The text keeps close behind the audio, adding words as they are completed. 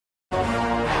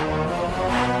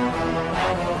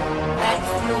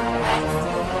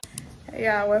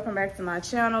y'all, welcome back to my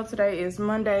channel. Today is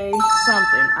Monday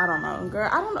something, I don't know, girl,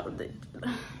 I don't know.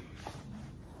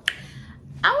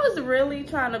 I was really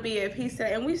trying to be at peace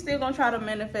today, and we still gonna try to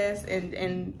manifest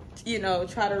and you know,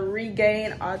 try to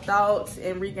regain our thoughts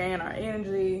and regain our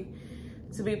energy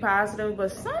to be positive.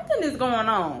 But something is going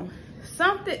on,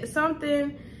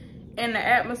 something in the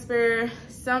atmosphere,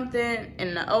 something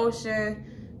in the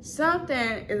ocean,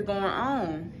 something is going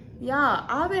on. Y'all,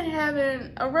 I've been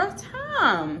having a rough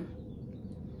time.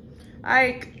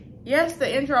 Like, yes,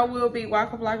 the intro will be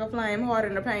walk up like a flame, hard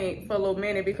in the paint for a little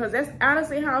minute, because that's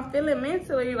honestly how I'm feeling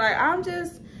mentally. Like, I'm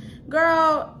just,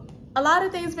 girl, a lot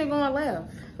of things been going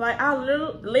left. Like, I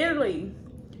literally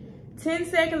 10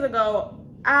 seconds ago,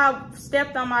 I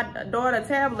stepped on my daughter's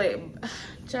tablet.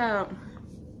 Child.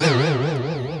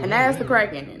 And that's the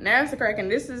crack in it. That's the crack in it.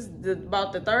 This is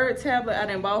about the third tablet I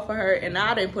done bought for her, and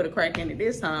I didn't put a crack in it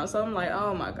this time. So I'm like,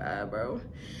 oh my God, bro.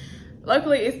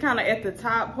 Luckily, it's kind of at the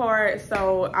top part.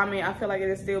 So, I mean, I feel like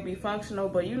it'll still be functional.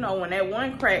 But, you know, when that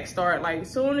one crack start, like,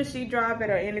 as soon as she drop it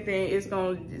or anything, it's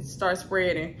going to start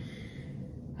spreading.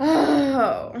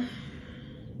 Oh.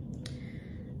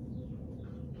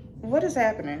 What is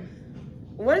happening?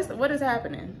 What is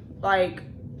happening? Like,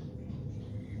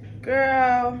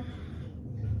 girl,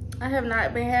 I have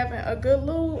not been having a good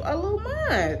little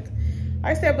month.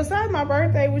 Like I said, besides my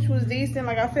birthday, which was decent,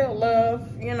 like I felt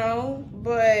love, you know,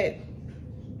 but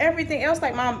everything else,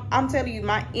 like I'm telling you,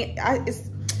 let me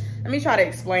try to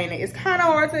explain it. It's kind of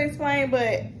hard to explain,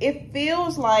 but it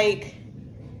feels like,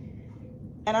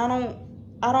 and I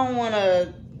don't want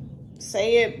to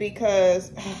say it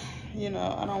because, you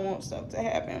know, I don't want stuff to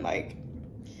happen, like,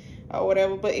 or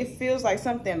whatever, but it feels like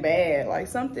something bad, like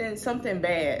something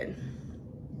bad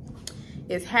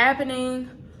is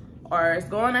happening, or it's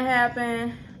going to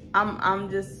happen.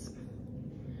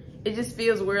 It just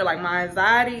feels weird. Like, my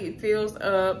anxiety feels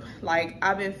up. Like,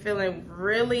 I've been feeling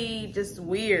really just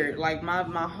weird. Like,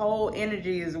 my whole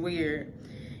energy is weird,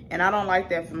 and I don't like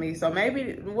that for me. So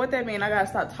maybe what that mean, I gotta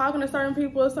stop talking to certain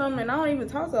people or something, and I don't even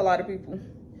talk to a lot of people.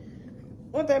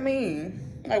 What that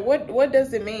mean? Like, what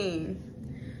does it mean?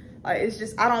 Like, it's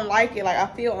just, I don't like it. Like, I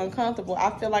feel uncomfortable.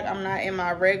 I feel like I'm not in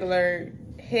my regular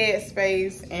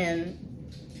headspace and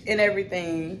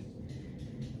everything.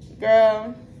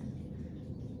 Girl,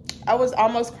 I was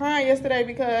almost crying yesterday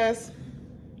because,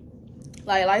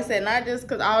 like I said, not just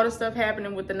because all the stuff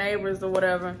happening with the neighbors or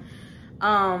whatever.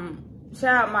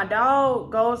 Child, my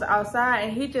dog goes outside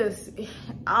and he just,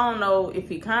 I don't know if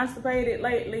he constipated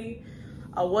lately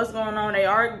or what's going on. They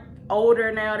are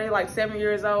older now. They're like 7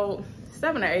 years old.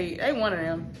 7 or 8, they one of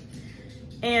them.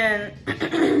 And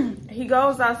he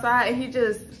goes outside and he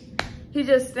just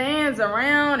stands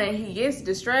around and he gets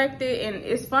distracted. And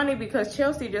it's funny because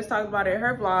Chelsea just talked about it in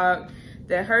her vlog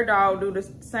that her dog do the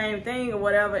same thing or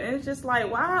whatever. And it's just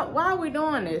like, why are we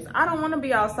doing this? I don't want to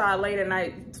be outside late at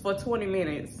night for 20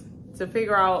 minutes to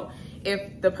figure out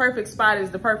if the perfect spot is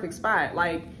the perfect spot.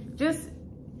 Like, just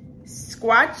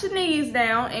squat your knees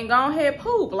down and go ahead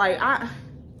poop. Like,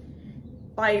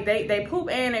 they poop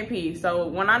and they pee. So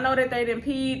when I know that they done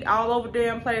peed all over the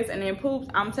damn place and then poops,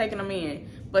 I'm taking them in.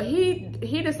 But he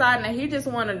decided that he just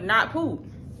want to not poop.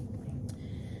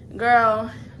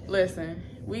 Girl, listen,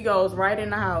 we goes right in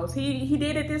the house. He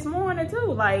did it this morning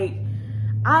too. Like,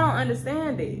 I don't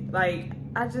understand it. Like,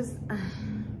 I can't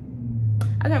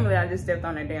believe I just stepped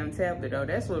on that damn tablet though.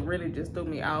 That's what really just threw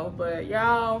me off. But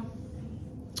y'all,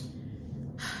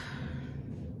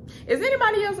 is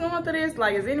anybody else going through this?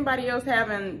 Like, is anybody else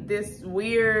having this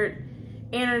weird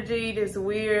energy, this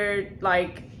weird,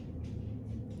 like,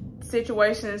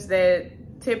 situations that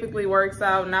typically works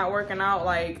out, not working out?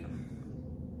 Like,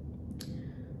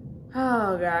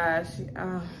 oh gosh,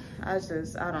 I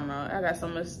don't know. I got so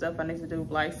much stuff I need to do,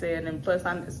 like I said, and plus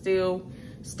I'm still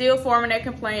forming that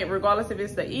complaint, regardless if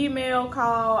it's the email,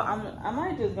 call. I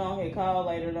might just go ahead and call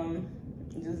later,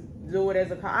 just do it as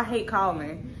a call. I hate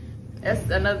calling. That's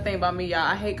another thing about me, y'all.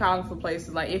 I hate calling for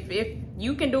places. Like, if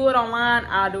you can do it online,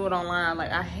 I'll do it online.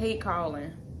 Like, I hate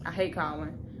calling. I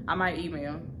might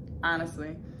email,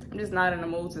 honestly. I'm just not in the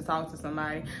mood to talk to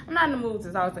somebody. I'm not in the mood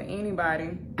to talk to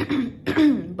anybody.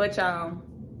 But y'all,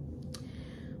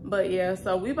 yeah,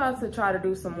 so we about to try to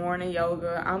do some morning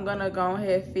yoga. I'm gonna go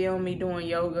ahead and film me doing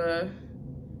yoga,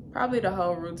 probably the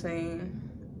whole routine.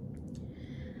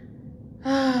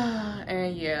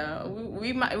 And yeah,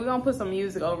 we're gonna put some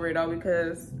music over it though,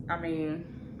 because I mean,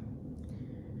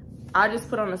 I just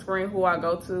put on the screen who I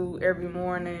go to every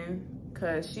morning,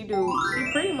 because she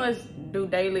pretty much do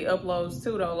daily uploads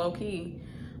too though, low key.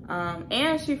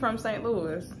 And she from St.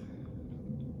 Louis,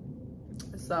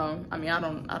 so I mean, I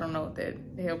don't know if that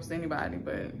helps anybody,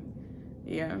 but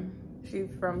yeah. She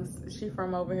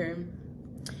from over here.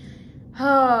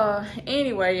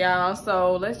 Anyway, y'all,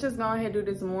 so let's just go ahead and do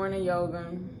this morning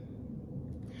yoga.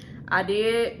 I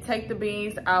did take the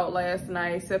beans out last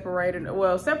night, separate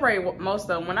most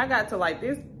of them. When I got to like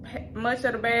this much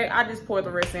of the bag, I just poured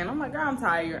the rest in. I'm like, girl, I'm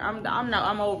tired.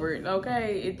 I'm over it.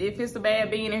 Okay, if it's a bad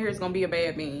bean in here, it's gonna be a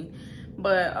bad bean.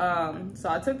 But so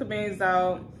I took the beans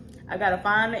out. I gotta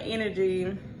find the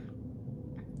energy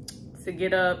to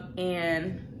get up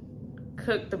and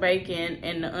cook the bacon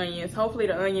and the onions. Hopefully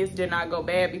the onions did not go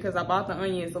bad because I bought the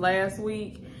onions last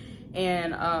week,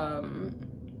 and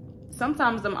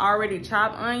sometimes them already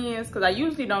chopped onions, because I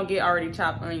usually don't get already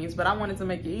chopped onions, but I wanted to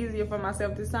make it easier for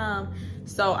myself this time.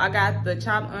 So I got the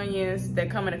chopped onions that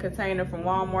come in a container from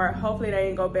Walmart. Hopefully they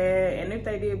ain't go bad, and if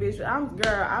they did, bitch,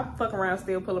 girl, I fuck around,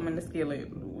 still pull them in the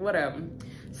skillet, whatever.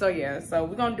 So yeah, so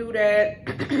we're gonna do that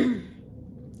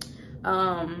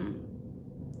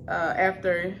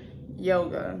after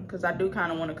yoga, because I do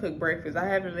kind of want to cook breakfast. I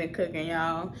haven't been cooking,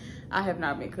 y'all. I have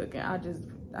not been cooking. I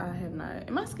have not.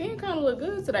 And my skin kind of look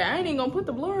good today. I ain't even gonna put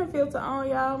the blurring filter on,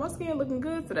 y'all. My skin looking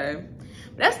good today.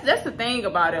 That's the thing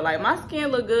about it. Like, my skin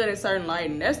look good in certain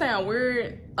lighting. That sound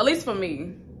weird, at least for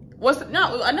me.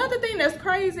 Another thing that's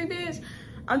crazy, bitch,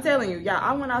 I'm telling you, y'all,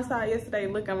 I went outside yesterday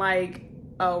looking like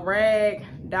a rag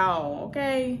doll,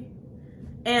 okay?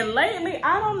 And lately,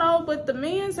 I don't know, but the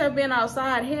men's have been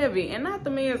outside heavy. And not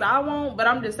the men's I want, but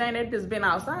I'm just saying they've just been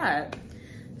outside.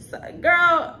 So,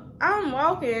 girl, I'm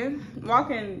walking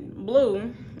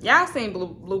Blue. Y'all seen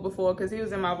Blue before, because he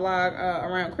was in my vlog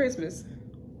around Christmas.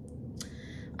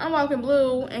 I'm walking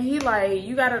Blue, and he like,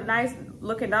 you got a nice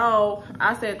looking dog.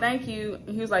 I said, thank you.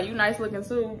 He was like, you nice looking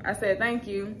too. I said, thank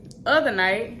you. Other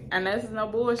night, and this is no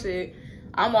bullshit,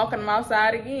 I'm walking him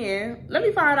outside again. Let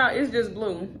me find out it's just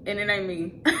Blue, and it ain't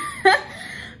me.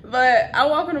 But I'm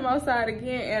walking him outside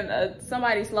again, and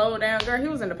somebody slowed down. Girl, he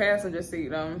was in the passenger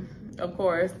seat, of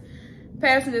course.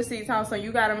 Passenger seat, Thompson,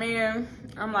 you got him in?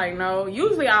 I'm like, no.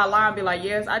 Usually I'll lie and be like,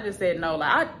 yes. I just said no.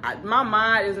 Like, my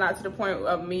mind is not to the point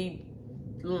of me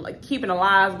like keeping the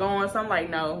lies going. So I'm like,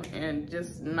 no, and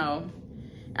just no.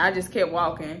 I just kept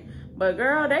walking. But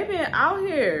girl, they been out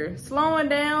here slowing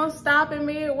down, stopping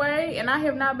midway, and I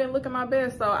have not been looking my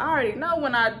best. So I already know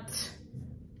when I,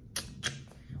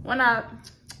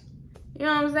 you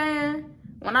know what I'm saying?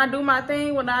 When I do my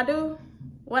thing, when I do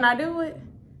it,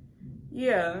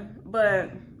 yeah.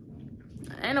 But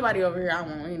ain't nobody over here I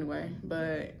want anyway.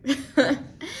 But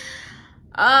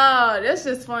that's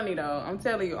just funny though. I'm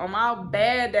telling you, on my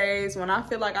bad days when I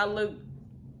feel like I look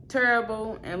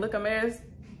terrible and look a mess,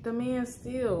 the men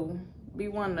still be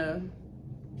wanting to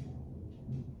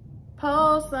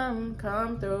pull some,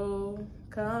 come through.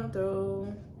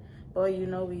 Boy, you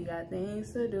know we got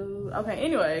things to do. Okay,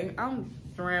 anyway, I'm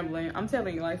rambling. I'm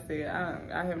telling you, like I said,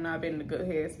 I have not been in a good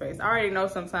headspace. I already know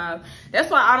sometimes.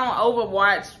 That's why I don't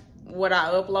overwatch what I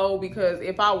upload, because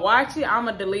if I watch it,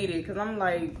 I'ma delete it, because I'm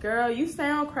like, girl, you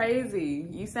sound crazy.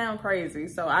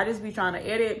 So I just be trying to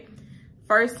edit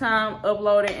first time,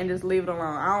 upload it, and just leave it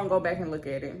alone. I don't go back and look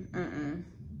at it.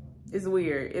 It's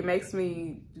weird. It makes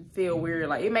me feel weird.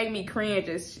 Like, it make me cringe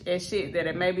at shit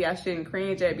that maybe I shouldn't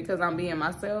cringe at because I'm being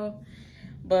myself.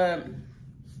 But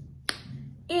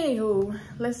anywho,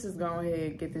 let's just go ahead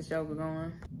and get this yoga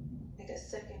going. Take a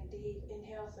second deep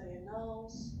inhale through your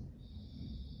nose.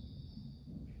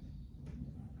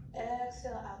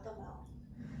 Exhale out the mouth.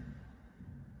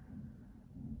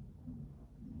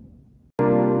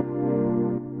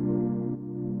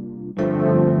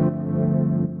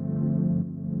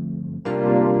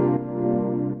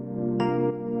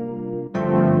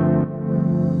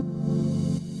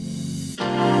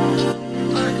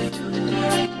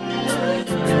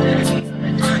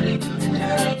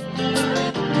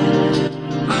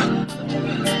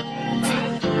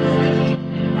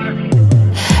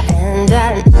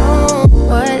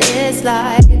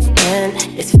 Like when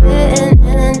it's fitting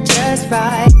and just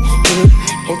right, you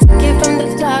can take it from the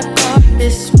top off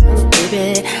this one,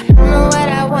 baby. I know what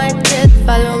I want, just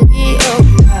follow me on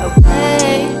my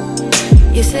way.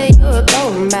 You say you would go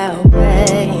my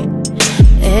way.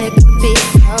 It could be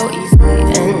so easy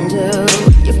and do.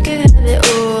 You can have it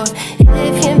all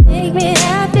if you make me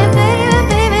happy,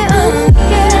 baby.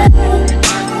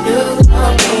 You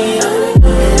gon' be on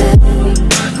it.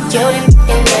 You're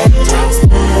making that taste.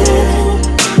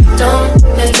 Don't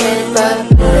make it but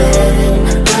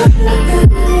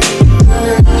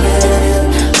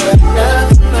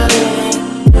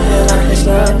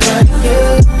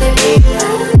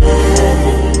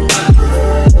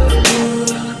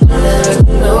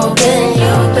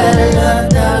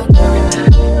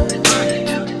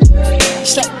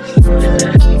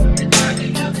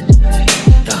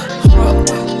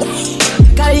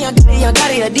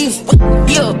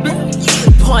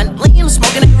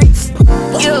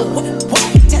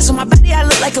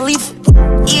like a leaf.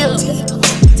 Yeah.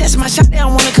 That's my shot, they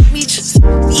don't wanna come meet you.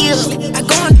 Yeah. I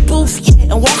go in the booth,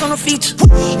 yeah, and walk on the feature.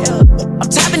 Yeah. I'm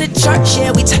tapping the chart,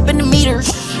 yeah, we tapping the meter.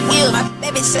 Yeah. My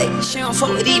baby say she don't fuck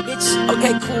with these bitches.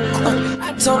 Okay, cool.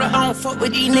 I told her I don't fuck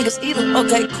with these niggas either.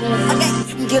 Okay, cool. Okay, you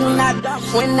can get them knocked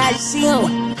off when I see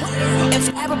them.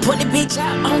 If I ever put the bitch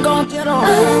out, I'm gon' get on.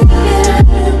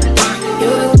 You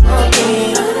want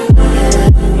me,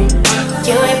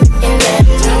 you ain't in that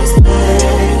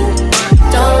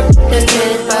don't just get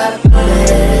it up.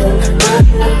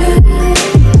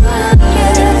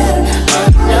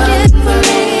 Just for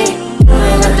me, you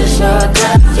ain't have to show up.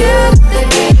 You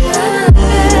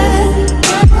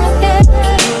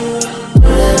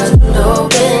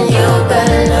open, you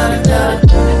better not know.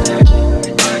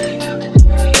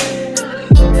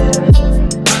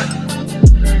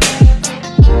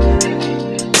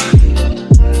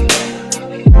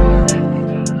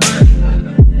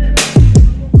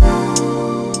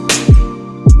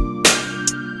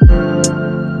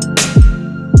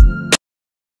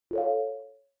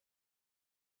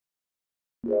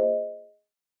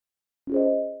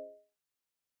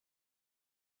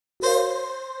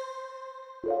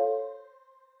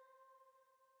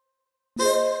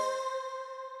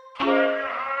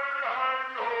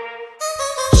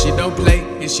 She don't play,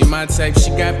 and she my type. She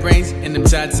got brains and them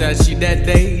tatas. She that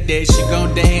lady, she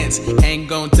gon' dance, ain't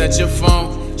gon' touch her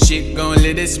phone. She gon'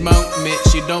 let it smoke me.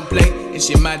 She don't play, and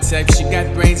she my type. She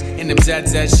got brains and them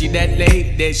tatas. She that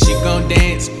lady, she gon'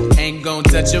 dance, ain't gon'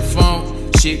 touch her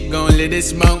phone. She gon' let it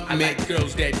smoke me. I like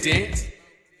girls that dance,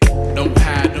 don't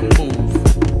hide or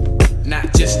move.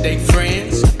 Not just they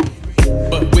friends,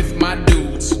 but with my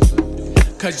dudes.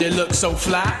 Cause you look so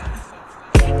fly,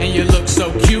 and you look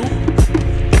so cute.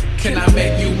 Can I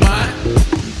make you mine?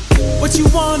 What you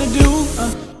wanna do?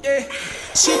 Yeah.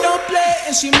 She don't play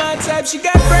and she my type. She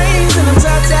got brains and I'm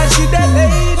top. She that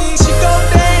lady. She gon'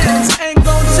 dance, ain't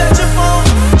gon' touch her phone.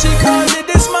 She call it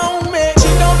this moment.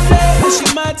 She don't play and she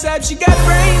my type. She got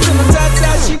brains and I'm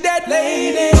top. She that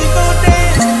lady. She gon'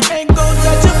 dance, ain't gon'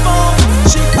 touch her phone.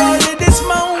 She call it this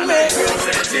moment.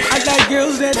 I like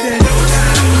girls that dance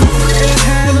and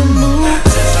have a move,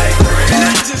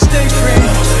 not just stay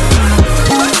friends.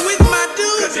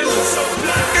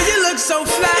 So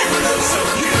fly,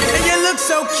 and you look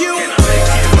so cute.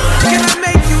 Can I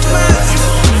make you mine?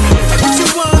 What you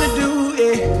wanna do,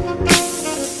 yeah.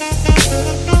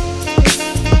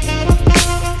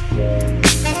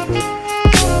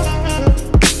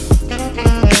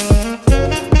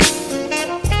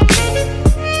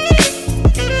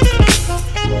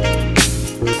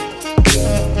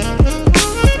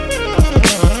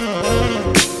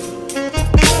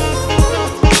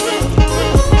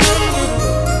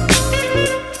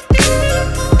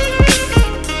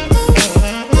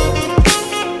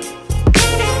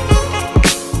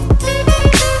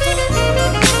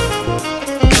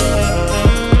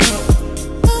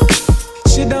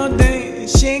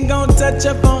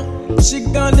 She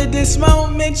gon' let this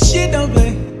moment, she don't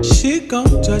play. She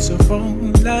gon' touch her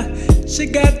phone, la. She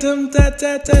got them ta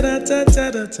ta ta ta ta ta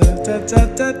ta ta ta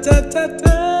ta ta ta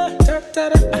ta ta.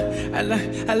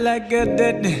 I like good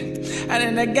that and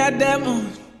then I got that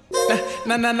moon.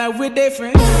 Nah, we're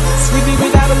different. Sweetie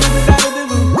without a little without a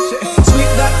little.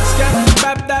 Sweet dot, sky,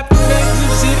 pop, dot, bang,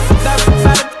 zip, dot,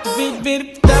 pop,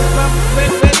 beat, dot, pop,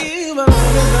 ready.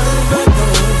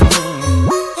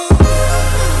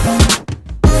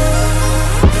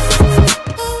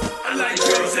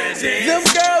 Them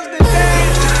girls that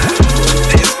dance,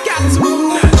 they just got to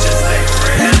move,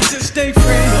 not just stay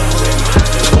friends,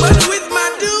 but with my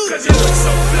dude. Cause you look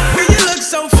so fly, and you look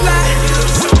so fly,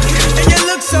 and you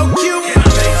look so cute.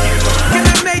 Can I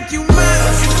make you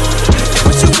mine?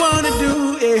 What you wanna do,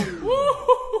 yeah.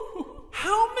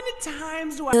 How many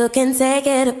times do I? You can take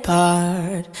it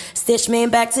apart, stitch me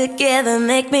back together,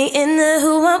 make me into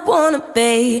who I wanna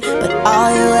be. But all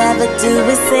you ever do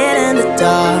is sit in the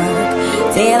dark,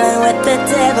 dealing with the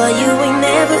devil. You ain't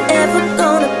never ever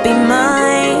gonna be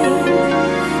mine.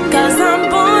 Cause I'm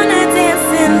born to dance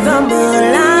in the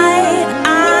moonlight. I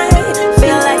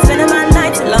feel like spending my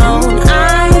nights alone. I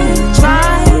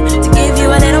try to give you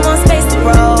a little more space to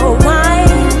grow.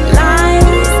 White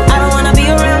lies, I don't wanna be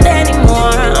around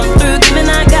anymore. I'm through giving,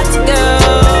 I got to go.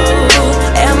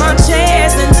 Am I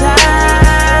chasing time?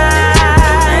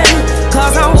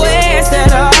 Cause I'm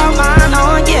wasted all mine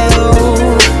on you.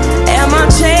 Am I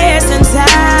chasing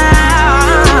time?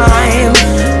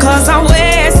 Cause I'm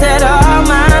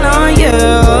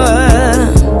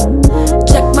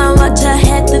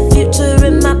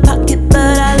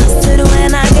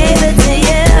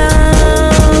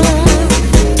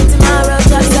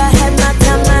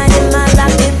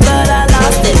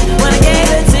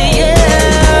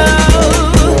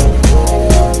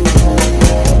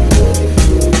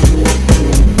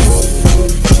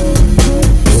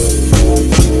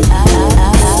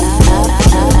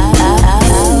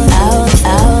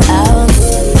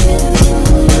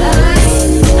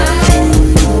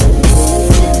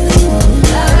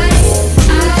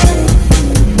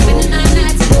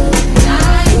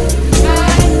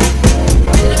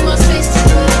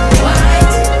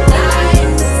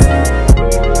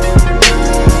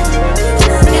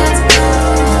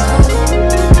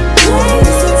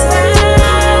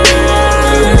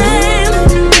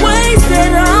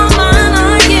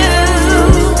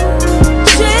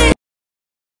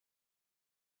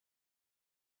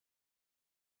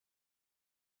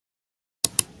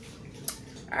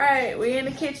All right, we in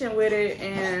the kitchen with it,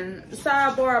 and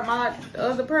sidebar, my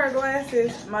other pair of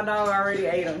glasses, my dog already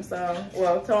ate them, so,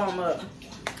 well, tore them up.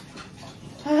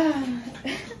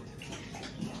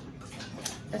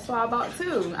 That's why I bought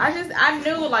 2. I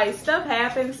knew like stuff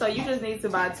happens, so you just need to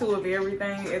buy 2 of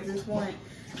everything at this point.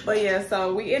 But yeah,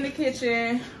 so we in the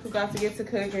kitchen, we got to get to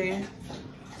cooking.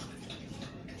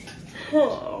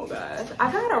 Oh gosh,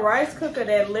 I got a rice cooker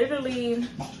that literally,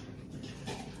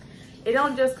 it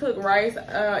don't just cook rice,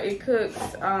 it cooks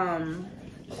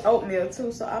oatmeal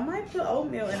too. So I might put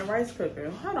oatmeal in the rice cooker.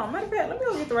 Hold on, matter of fact, let me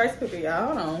go get the rice cooker, y'all.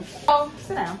 Hold on. Oh,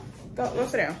 sit down. Go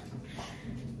sit down.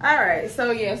 All right,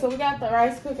 so yeah, so we got the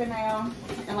rice cooker now,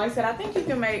 and like I said, I think you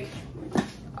can make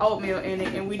oatmeal in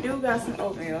it, and we do got some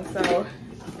oatmeal, so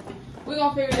we're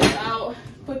gonna figure this out.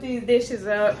 Put these dishes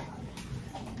up.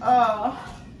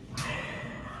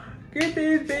 Get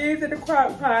these beans in the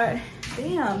crock pot.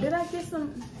 Damn, did I get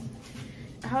some?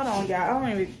 Hold on, y'all. I don't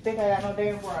even think I got no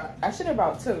damn broth. I should have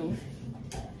brought 2.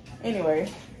 Anyway,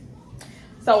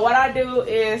 so what I do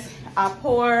is I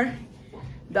pour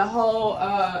the whole,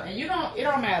 and it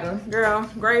don't matter, girl.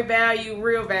 Great value,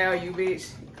 real value,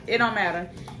 bitch. It don't matter.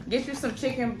 Get you some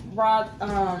chicken broth,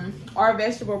 or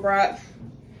vegetable broth.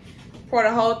 Pour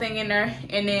the whole thing in there,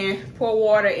 and then pour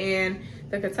water in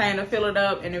the container, fill it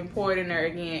up, and then pour it in there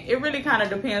again. It really kind of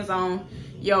depends on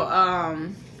your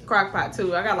crock pot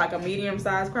too. I got like a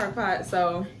medium-sized crock pot,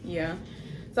 so yeah.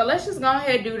 So let's just go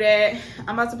ahead and do that.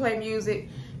 I'm about to play music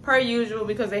per usual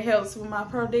because it helps with my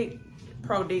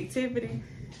productivity.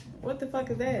 What the fuck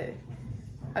is that?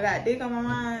 I got dick on my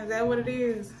mind. Is that what it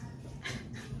is?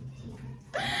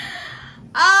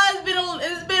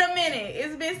 It's been a minute.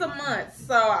 It's been some months.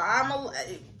 So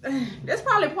that's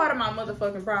probably part of my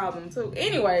motherfucking problem too.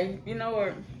 Anyway, you know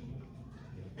what?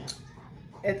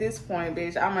 At this point,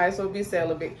 bitch, I might as well be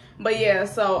celibate. But yeah,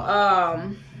 so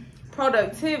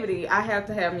productivity, I have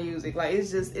to have music. Like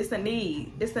it's a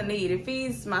need. It's a need. It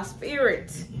feeds my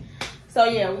spirit. So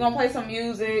yeah, we're gonna play some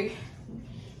music.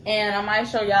 And I might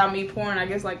show y'all me pouring, I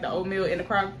guess, like the oatmeal in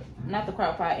the not the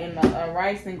crock pot, in the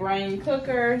rice and grain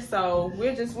cooker. So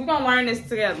we're gonna learn this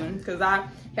together because I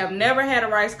have never had a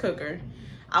rice cooker.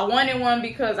 I wanted one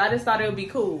because I just thought it would be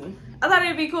cool. I thought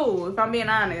it'd be cool if I'm being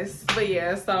honest. But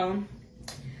yeah, so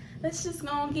let's just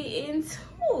gonna get into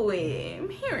it. I'm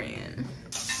hearing.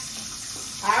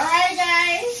 All right,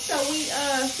 guys. So we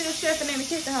still chefing in the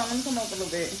kitchen. Hold on, let me come up a little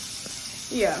bit.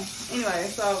 Yeah. Anyway,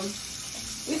 so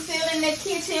we still in the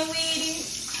kitchen with it.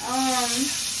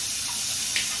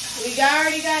 We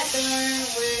already got done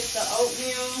with the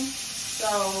oatmeal. So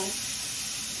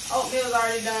oatmeal's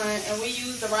already done, and we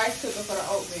use the rice cooker for the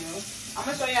oatmeal. I'm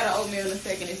gonna show y'all the oatmeal in a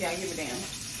second if y'all give a damn.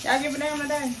 Y'all give a damn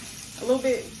today? A little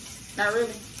bit? Not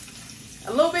really.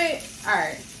 A little bit? All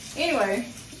right. Anyway,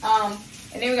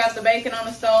 and then we got the bacon on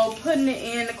the stove, putting it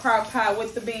in the crock pot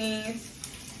with the beans.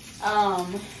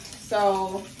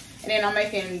 And then I'm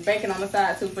making bacon on the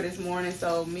side too for this morning,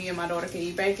 so me and my daughter can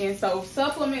eat bacon. So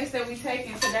supplements that we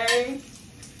taking today.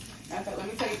 Okay, let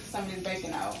me take some of this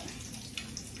bacon out.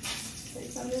 Take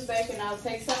some of this bacon out.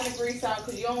 Take some of the grease out,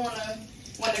 because you don't want to,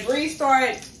 when the grease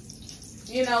starts,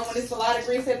 you know, when it's a lot of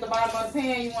grease at the bottom of the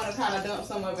pan, you want to kind of dump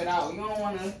some of it out. You don't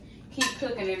want to keep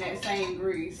cooking in that same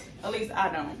grease. At least I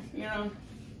don't, you know.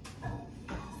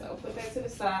 So put that to the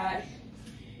side.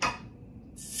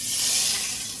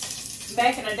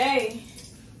 Back in the day,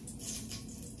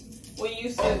 we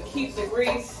used to keep the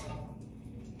grease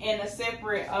in a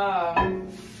separate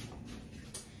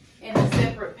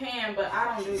pan, but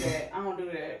I don't do that. I don't do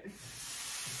that.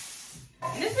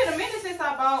 And it's been a minute since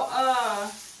I bought I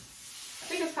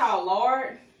think it's called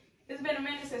lard. It's been a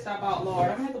minute since I bought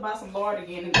lard. I'm gonna have to buy some lard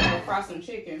again and go fry some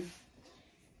chicken.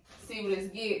 See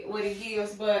what it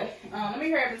gives. But let me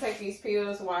hurry up and take these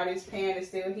pills while this pan is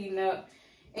still heating up.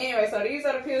 Anyway, so these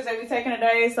are the pills that we're taking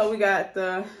today. So we got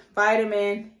the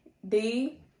vitamin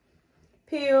D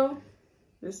pill.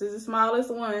 This is the smallest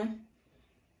one.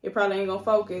 It probably ain't gonna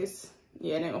focus.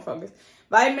 Yeah, it ain't gonna focus.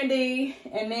 Vitamin D.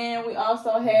 And then we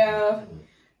also have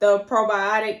the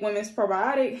probiotic, women's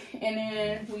probiotic. And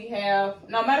then we have,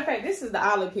 no, matter of fact, this is the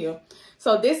olive pill.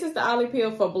 So this is the olive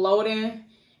pill for bloating.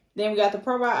 Then we got the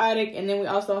probiotic. And then we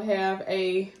also have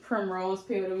a primrose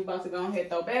pill that we're about to go ahead and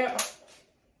throw back.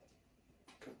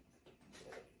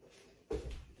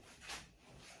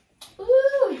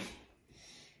 Ooh.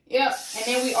 Yep, and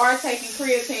then we are taking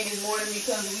creatine this morning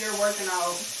because we are working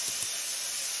out.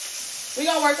 We're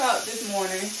gonna work out this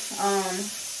morning.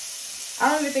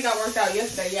 I don't even think I worked out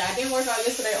yesterday. Yeah, I didn't work out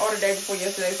yesterday or the day before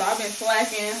yesterday, so I've been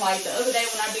slacking. Like the other day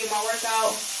when I did my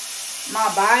workout, my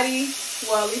body,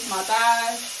 well, at least my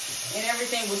thighs, and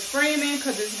everything was screaming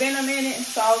because it's been a minute.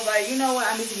 So I was like, you know what,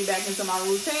 I need to get back into my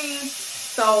routine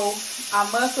so our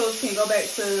muscles can go back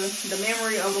to the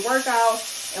memory of the workout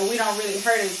and we don't really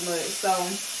hurt as much. So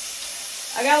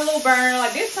I got a little burn.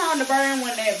 Like this time the burn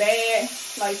wasn't that bad.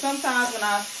 Like sometimes when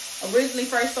I originally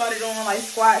first started doing like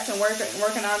squats and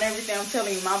working on everything, I'm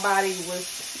telling you, my body was,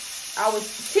 I was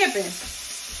tipping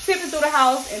through the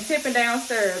house and tipping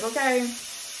downstairs, okay?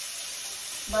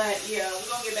 But yeah, we're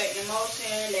gonna get back in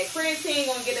motion. That creatine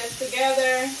gonna get us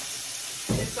together.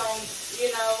 It's gonna,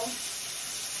 you know,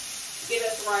 get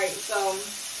us right. So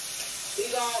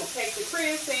we're gonna take the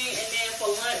creatine, and then for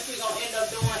lunch we're gonna end up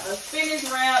doing a spinach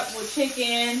wrap with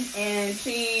chicken and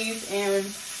cheese and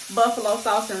buffalo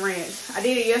sauce and ranch. I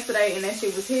did it yesterday and that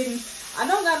shit was hidden. I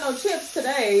don't got no chips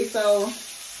today, so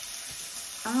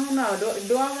I don't know.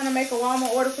 Do I want to make a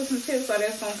Walmart order for some chips, or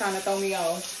that's gonna kind of throw me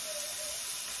off?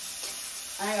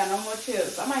 I ain't got no more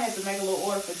chips. I might have to make a little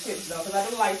order for chips though, because I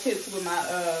do like chips with my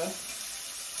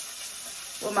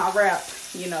wrap.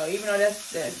 You know, even though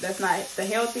that's not the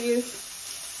healthiest,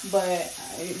 but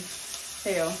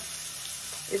hell,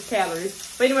 it's calories.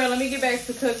 But anyway, let me get back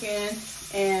to cooking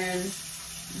and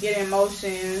get in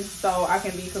motion so I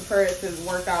can be prepared to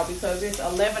work out, because it's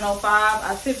 11:05.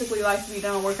 I typically like to be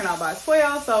done working out by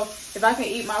 12. So if I can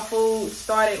eat my food,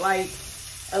 start at like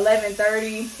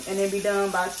 11:30 and then be done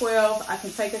by 12, I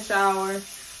can take a shower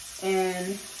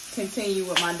and continue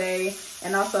with my day,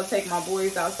 and also take my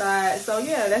boys outside. So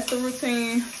yeah, that's the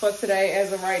routine for today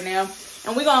as of right now.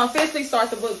 And we're gonna officially start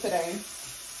the book today.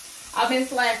 I've been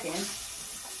slacking.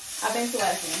 I've been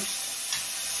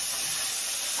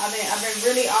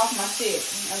really off my shit.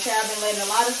 Okay, I've been letting a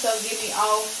lot of stuff get me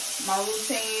off my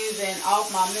routines and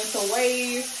off my mental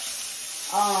ways.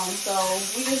 So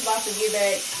we just about to get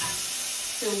back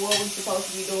to what we're supposed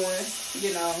to be doing,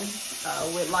 you know,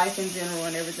 with life in general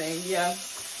and everything. Yeah.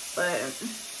 But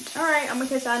all right, I'm gonna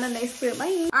catch y'all in the next clip.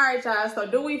 Bye. All right, y'all. So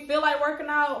do we feel like working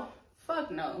out?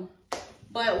 Fuck no.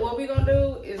 But what we gonna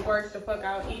do is work the fuck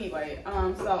out anyway.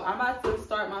 So I'm about to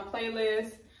start my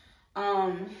playlist.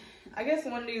 I guess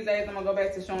one of these days I'm gonna go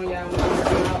back to showing y'all what I'm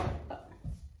working out.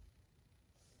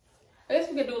 I guess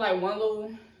we could do like one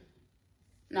little,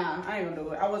 nah, I ain't gonna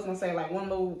do it. I was gonna say like one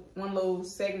little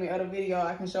segment of the video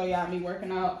I can show y'all me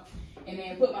working out, and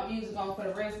then put my music on for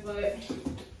the rest, but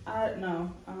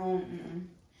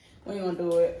we ain't gonna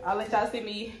do it. I'll let y'all see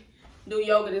me do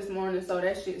yoga this morning, so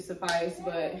that shit suffice.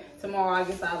 But tomorrow I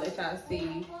guess I'll let y'all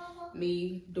see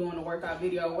me doing a workout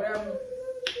video or whatever.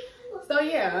 So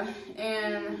yeah,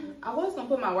 and I was gonna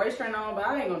put my waist trainer on, but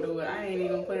I ain't gonna do it. I ain't even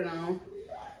gonna put it on.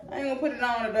 I ain't gonna put it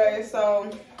on today, so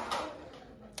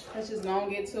let's just gonna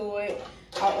get to it.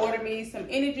 I ordered me some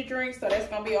energy drinks, so that's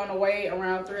gonna be on the way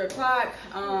around 3 o'clock.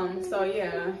 So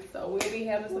yeah, so we'll be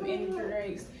having some energy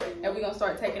drinks that we're gonna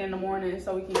start taking in the morning,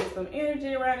 so we can get some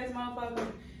energy around this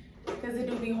motherfucker. Because it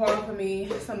do be hard for me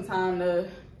sometimes to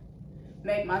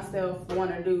make myself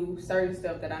want to do certain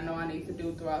stuff that I know I need to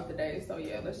do throughout the day. So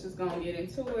yeah, let's just go and get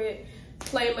into it.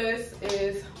 Playlist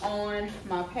is on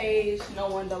my page, No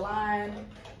Wonder Line.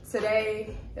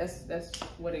 Today, that's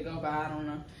what it go by. I don't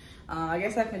know. I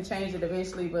guess I can change it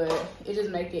eventually, but it just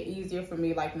make it easier for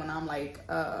me, like when I'm like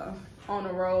on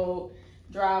the road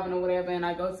driving or whatever, and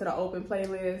I go to the open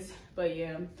playlist. But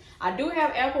yeah, I do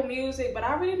have Apple Music, but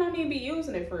I really don't even be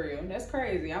using it for real. That's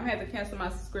crazy. I'm gonna have to cancel my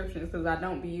subscriptions because I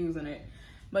don't be using it.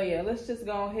 But yeah, let's just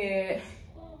go ahead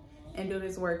and do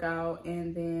this workout,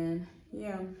 and then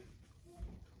yeah.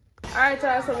 All right,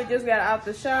 y'all, so we just got out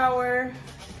the shower.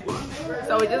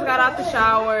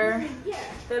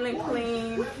 Feeling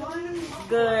clean,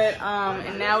 good.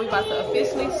 And now we about to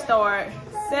officially start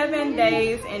 7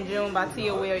 Days in June by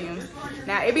Tia Williams.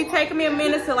 Now it be taking me a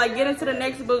minute to like get into the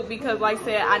next book, because like I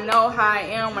said, I know how I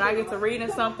am when I get to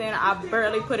reading something. I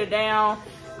barely put it down.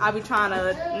 I be trying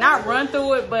to not run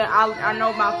through it, but I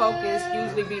know my focus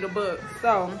usually be the book.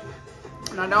 So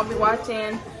I don't be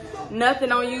watching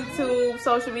nothing on YouTube,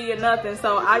 social media, nothing.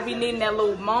 So I be needing that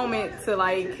little moment to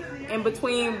like in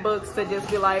between books to just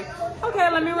be like,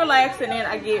 okay, let me relax, and then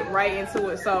I get right into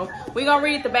it. So we're gonna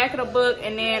read the back of the book,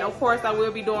 and then of course I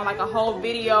will be doing like a whole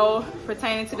video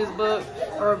pertaining to this book,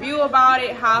 a review about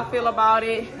it, how I feel about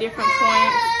it, different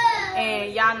points,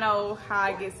 and y'all know how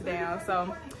it gets down.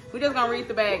 So we're just gonna read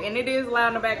the back, and it is loud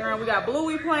in the background. We got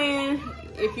Bluey playing.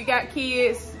 If you got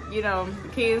kids, you know,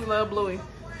 kids love Bluey.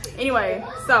 Anyway,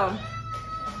 so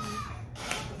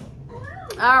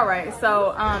all right,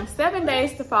 so 7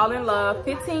 days to fall in love,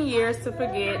 15 years to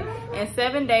forget, and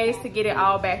 7 days to get it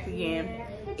all back again.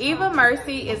 Eva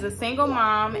Mercy is a single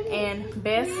mom and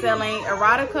best-selling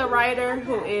erotica writer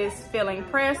who is feeling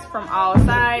pressed from all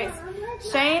sides.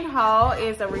 Shane Hall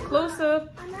is a reclusive,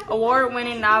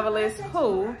 award-winning novelist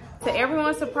who, to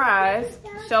everyone's surprise,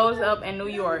 shows up in New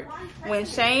York when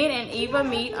Shane and Eva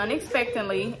meet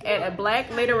unexpectedly at a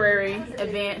Black literary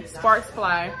event, Sparks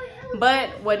Fly. But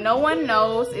what no one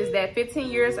knows is that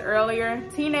 15 years earlier,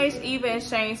 teenage Eva and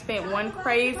Shane spent one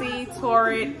crazy,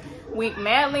 torrid week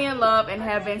madly in love and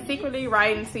have been secretly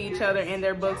writing to each other in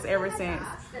their books ever since.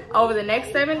 Over the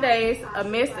next 7 days,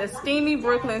 amidst a steamy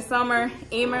Brooklyn summer,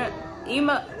 Eva and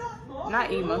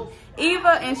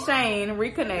Shane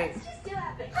reconnect.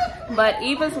 But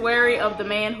Eva's wary of the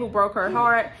man who broke her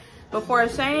heart. Before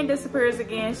Shane disappears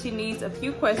again, she needs a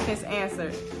few questions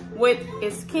answered. With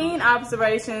its keen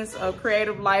observations of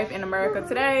creative life in America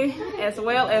today, as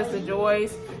well as the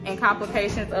joys and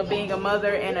complications of being a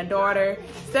mother and a daughter,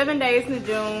 7 Days in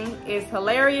June is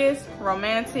hilarious,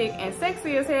 romantic, and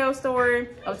sexy as hell story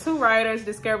of two writers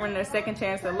discovering their second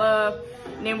chance at love.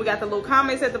 And then we got the little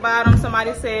comments at the bottom.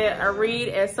 Somebody said, a read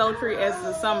as sultry as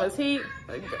the summer's heat.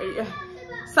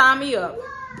 Sign me up.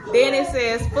 Then it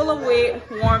says, full of wit,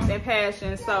 warmth, and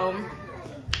passion. So,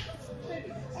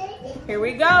 here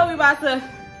we go. We about to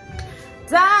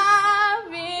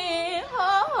dive in.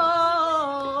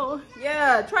 Oh,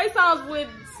 yeah. Trey Songz would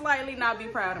slightly not be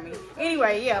proud of me.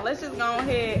 Anyway, yeah, let's just go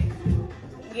ahead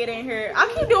get in here.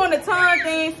 I keep doing the tongue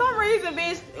thing. Some reason,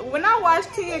 bitch, when I watch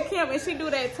Tia Kemp and she do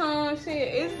that tongue shit,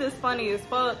 it's just funny as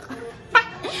fuck.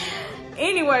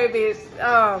 Anyway, bitch,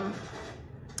 I'm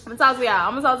gonna talk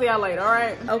to y'all later, all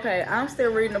right? Okay, I'm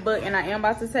still reading the book and I am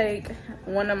about to take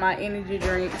one of my energy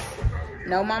drinks.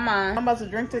 No, my mind. I'm about to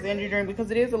drink this energy drink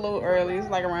because it is a little early. It's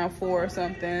like around 4 or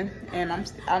something, and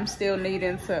I'm still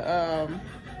needing to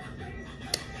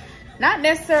not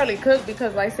necessarily cook,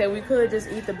 because like I said, we could just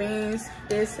eat the beans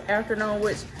this afternoon,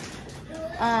 which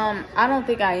I don't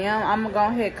think I am. I'm gonna go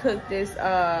ahead and cook this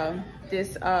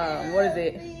what is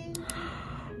it?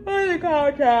 What is it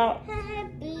called, child?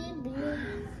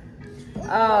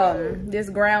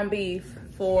 This ground beef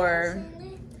for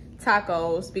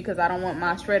tacos, because I don't want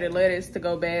my shredded lettuce to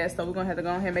go bad, so we're gonna have to go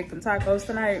ahead and make them tacos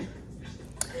tonight.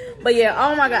 But yeah,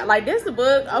 oh my god, like, this is a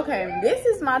book. Okay, this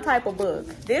is my type of book.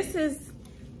 This is,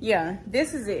 yeah,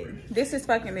 this is it. This is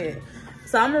fucking it.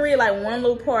 So I'm gonna read like one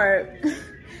little part.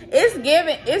 It's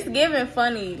giving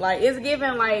funny, like, it's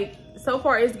giving, like, so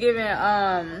far it's giving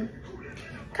kind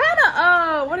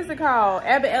of what is it called,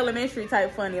 Abbott Elementary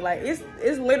type funny. Like, it's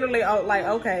literally like,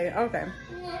 okay.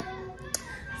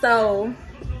 So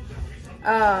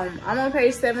I'm on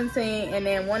page 17, and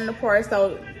then one of the parts,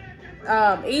 so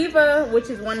Eva,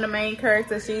 which is one of the main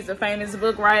characters, she's a famous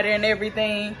book writer and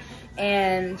everything,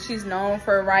 and she's known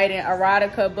for writing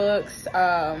erotica books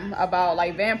about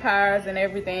like vampires and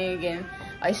everything, and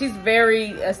like she's very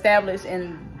established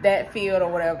in that field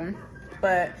or whatever.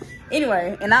 But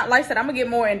anyway, and like I said, I'm gonna get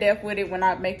more in depth with it when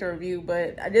I make the review,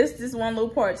 but this one little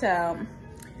part, child.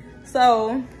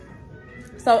 So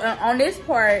on this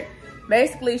part,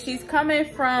 basically she's coming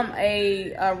from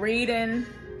a reading,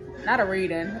 not a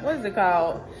reading, what is it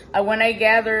called? Like when they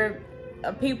gather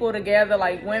people together,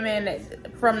 like women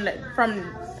from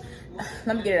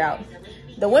let me get it out.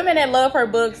 The women that love her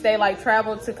books, they like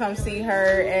travel to come see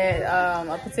her at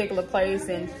a particular place,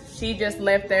 and she just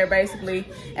left there basically.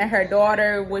 And her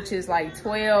daughter, which is like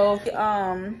 12,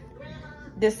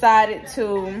 decided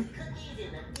to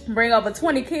bring over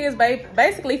 20 kids,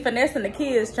 basically finessing the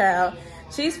kids, child.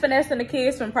 She's finessing the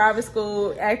kids from private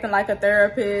school, acting like a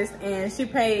therapist, and she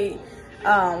paid,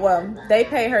 well, they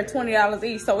pay her $20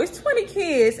 each. So it's 20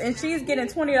 kids, and she's getting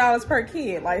 $20 per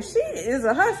kid. Like, she is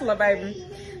a hustler, baby.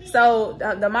 So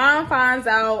the mom finds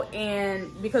out,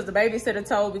 and because the babysitter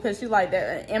told, because she's like,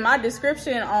 that in my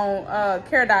description on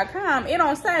care.com, it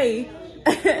don't say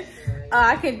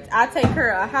I take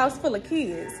her a house full of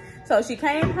kids. So she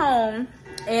came home,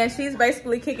 and she's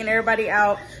basically kicking everybody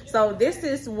out. So this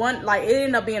is one, like, it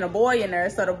ended up being a boy in there.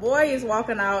 So the boy is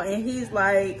walking out, and he's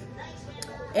like,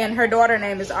 and her daughter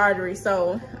name is Audrey.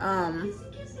 So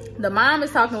the mom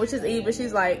is talking, which is Eva.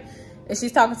 She's like, and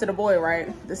she's talking to the boy,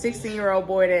 right? The 16-year-old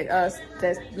boy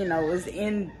that you know, is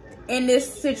in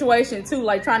this situation too,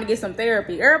 like trying to get some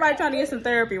therapy. Everybody trying to get some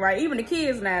therapy, right? Even the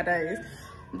kids nowadays.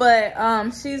 But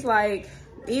she's like,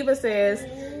 Eva says,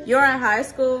 "You're in high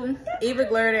school." Eva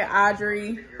glared at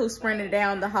Audrey, who sprinted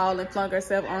down the hall and flung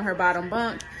herself on her bottom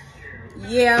bunk.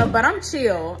 "Yeah, but I'm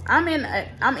chill. I'm in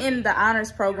the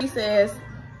honors program." He says,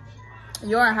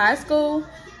 "You're in high school?"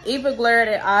 Eva glared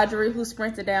at Audrey, who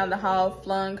sprinted down the hall,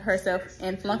 flung herself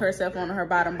on her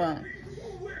bottom bunk.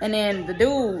 And then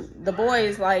the boy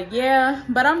is like, "Yeah,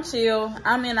 but I'm chill.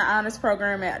 I'm in the honors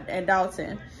program at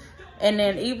Dalton." And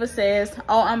then Eva says,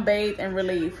 "Oh, I'm bathed in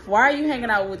relief. Why are you hanging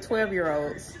out with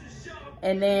 12-year-olds?"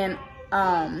 And then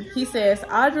he says,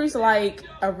 Audrey's like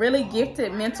a really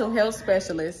gifted mental health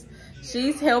specialist.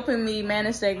 She's helping me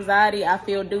manage the anxiety I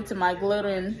feel due to my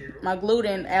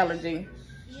gluten allergy.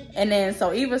 And then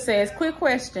so Eva says, quick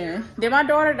question, did my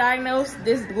daughter diagnose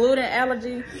this gluten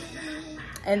allergy?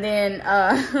 And then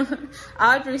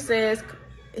Audrey says,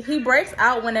 he breaks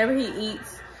out whenever he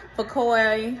eats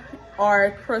focaccia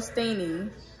or crostini.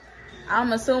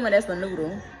 I'm assuming that's a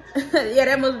noodle. Yeah,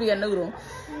 that must be a noodle.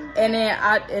 And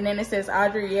then it says,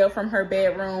 Audrey yelled from her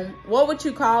bedroom, what would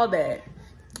you call that?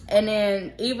 And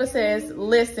then Eva says,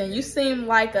 listen, you seem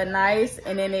like a nice,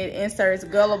 and then it inserts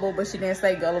gullible, but she didn't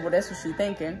say gullible. That's what she's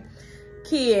thinking.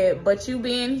 Kid, but you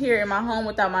being here in my home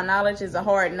without my knowledge is a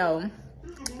hard no.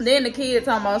 Then the kid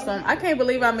talking about something, I can't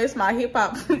believe I missed my hip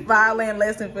hop violin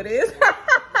lesson for this.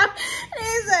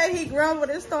 He said he grumbled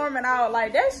and storming out.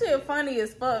 Like, that shit funny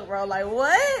as fuck, bro. Like,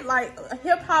 what? Like,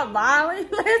 hip hop violin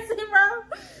lesson,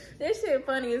 bro? This shit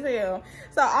funny as hell.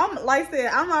 So I'm, like I said,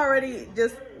 I'm already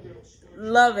just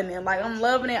loving it. Like, I'm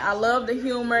loving it. I love the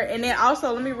humor. And then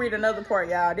also, let me read another part,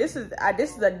 y'all. This is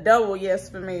a double yes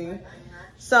for me.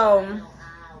 So,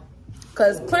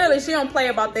 because clearly she don't play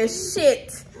about that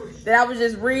shit that I was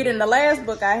just reading the last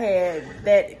book I had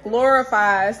that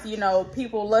glorifies, you know,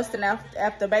 people lusting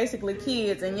after basically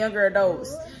kids and younger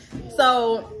adults.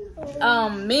 So,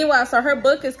 meanwhile, so her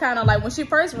book is kind of like, when she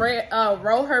first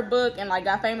wrote her book and like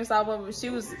got famous off of it, she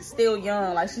was still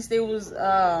young. Like, she still was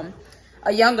a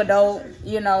young adult,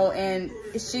 you know, and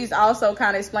she's also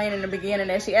kind of explaining in the beginning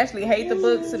that she actually hates the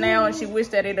books now and she wished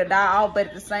that it'd die off, but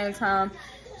at the same time,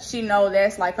 she know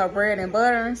that's like her bread and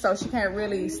butter, so she can't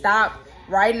really stop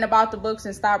writing about the books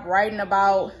and stop writing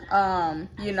about,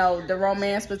 you know, the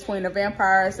romance between the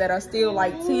vampires that are still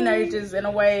like teenagers in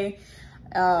a way,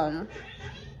 and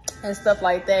stuff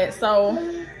like that.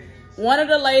 So one of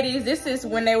the ladies, this is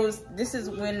when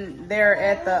they're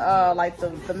at the like the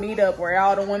meetup where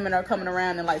all the women are coming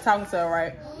around and like talking to her,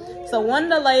 right? So one of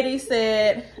the ladies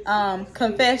said,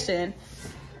 confession,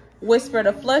 whispered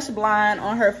a flush blind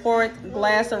on her fourth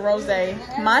glass of rosé.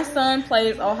 My son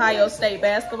plays Ohio State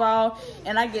basketball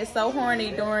and I get so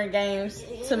horny during games.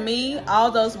 To me,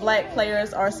 all those black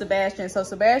players are Sebastian. So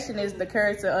Sebastian is the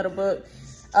character of the book.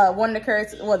 One of the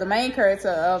characters, well, the main character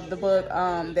of the book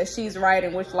that she's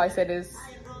writing, which, like I said, is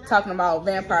talking about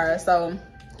vampires. So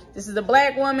this is a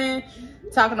black woman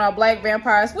talking about black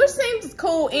vampires, which seems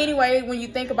cool anyway when you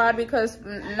think about it, because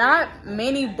not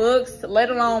many books, let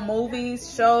alone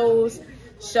movies, shows,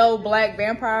 show black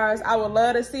vampires. I would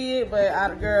love to see it,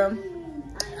 but girl,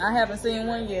 I haven't seen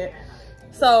one yet.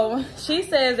 So she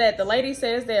says that, the lady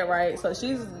says that, right? So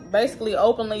she's basically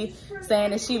openly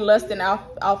saying that she lusting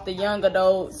off the young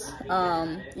adults,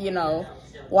 you know,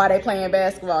 while they playing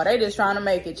basketball. They just trying to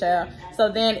make it, child.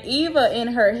 So then Eva in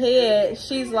her head,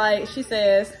 she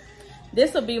says,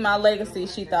 this will be my legacy,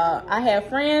 she thought. I have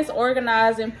friends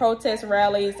organizing protest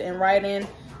rallies and writing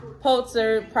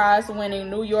Pulitzer Prize-winning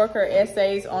New Yorker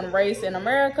essays on race in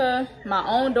America. My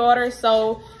own daughter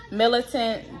so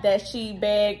militant that she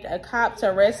begged a cop to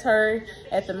arrest her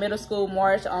at the middle school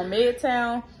march on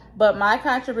Midtown. But my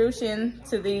contribution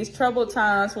to these troubled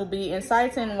times will be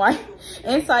inciting white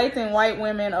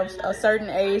women of a certain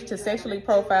age to sexually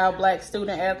profile black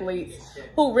student athletes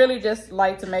who really just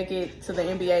like to make it to the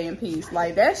NBA in peace.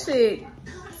 Like, that shit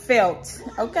felt,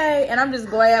 okay? And I'm just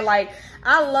glad, like,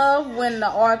 I love when the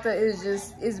author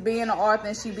is being an author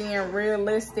and she being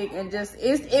realistic, and just,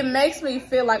 it makes me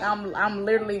feel like I'm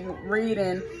literally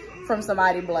reading from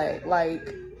somebody black.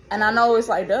 Like, and I know it's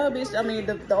like, duh, bitch, I mean,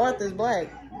 the author's black.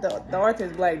 The author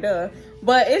is black, duh.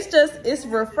 But it's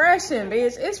refreshing,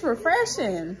 bitch. It's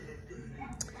refreshing.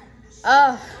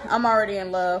 I'm already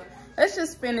in love. Let's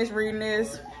just finish reading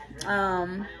this.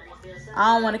 I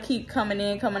don't want to keep coming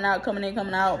in, coming out.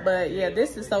 But yeah,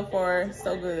 this is so far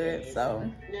so good. So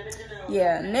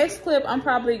yeah, next clip, I'm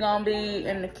probably gonna be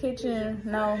in the kitchen.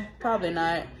 No, probably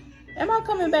not. Am I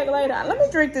coming back later? Let me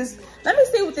drink this. Let me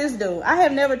see what this do. I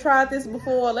have never tried this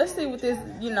before. Let's see what this,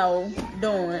 you know,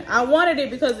 doing. I wanted it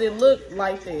because it looked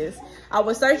like this. I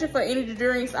was searching for energy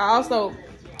drinks. I also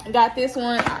got this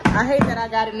one. I hate that I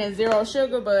got it in 0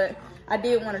 sugar, but I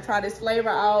did want to try this flavor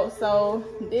out. So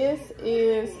this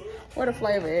is, where the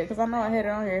flavor is? Because I know I had it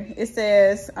on here. It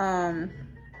says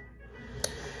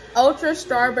Ultra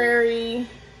Strawberry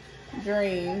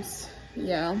Dreams.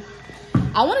 Yeah.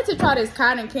 I wanted to try this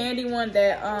cotton candy one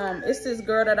that, it's this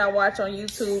girl that I watch on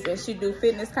YouTube and she do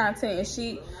fitness content,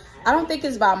 and I don't think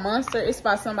it's by Monster, it's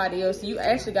by somebody else. You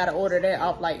actually got to order that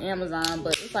off like Amazon,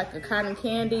 but it's like a cotton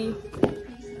candy,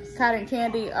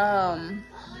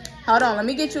 hold on, let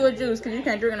me get you a juice because you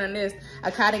can't drink on this.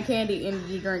 a cotton candy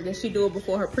energy drink, and she do it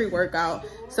before her pre-workout.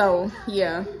 So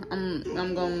yeah,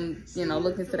 I'm gonna, you know,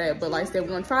 look into that. But like I said, we're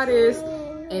gonna try this,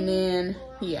 and then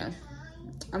yeah,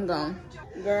 I'm gone.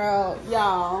 Girl,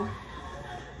 y'all,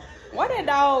 why that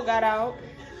dog got out?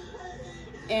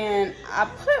 And I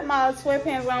put my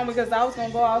sweatpants on because I was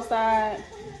gonna go outside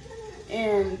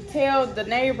and tell the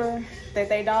neighbor that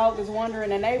they dog is wandering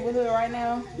the neighborhood right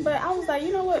now. But I was like,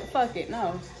 you know what? Fuck it,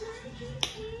 no.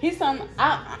 He's some,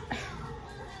 I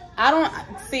don't,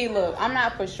 see, look, I'm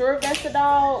not for sure if that's the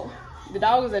dog. The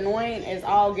dog is annoying as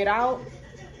all get out.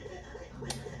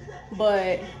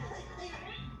 But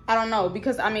I don't know,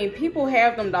 because I mean, people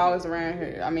have them dogs around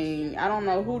here. I mean, I don't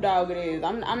know who dog it is.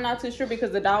 I'm not too sure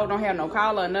because the dog don't have no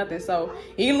collar or nothing. So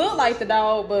he look like the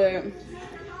dog, but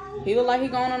he look like he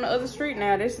going on the other street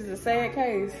now. This is a sad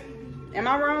case. Am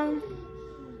I wrong?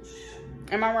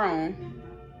 Am I wrong?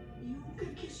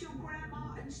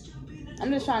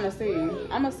 I'm just trying to see.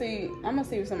 I'm gonna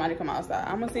see if somebody come outside.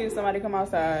 I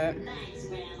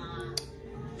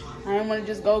ain't wanna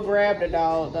just go grab the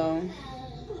dog though.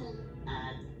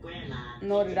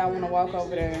 Nor did I wanna walk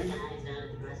over there.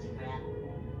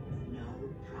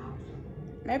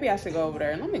 Maybe I should go over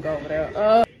there. Let me go over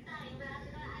there.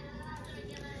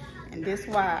 And this is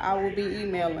why I will be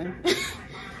emailing.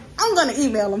 I'm gonna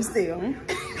email them still.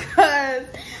 Cause,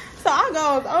 so I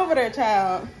goes over there,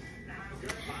 child.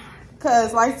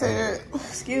 Cause like I said,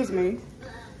 excuse me,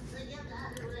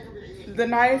 the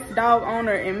nice dog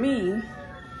owner in me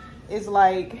is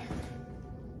like,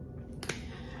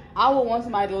 I would want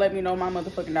somebody to let me know my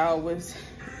motherfucking dog was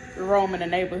roaming the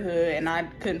neighborhood and I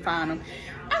couldn't find him.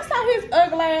 I saw his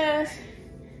ugly ass.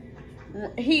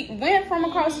 He went from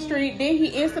across the street, then he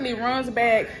instantly runs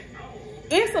back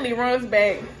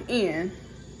in.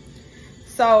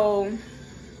 So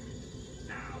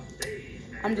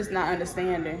I'm just not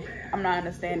understanding. I'm not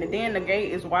understanding. Then the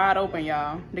gate is wide open,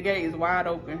 y'all. The gate is wide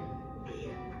open.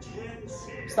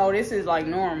 So this is like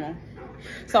normal.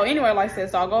 So anyway, like I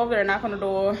said, so I go over there, knock on the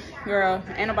door. Girl,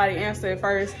 ain't nobody answer at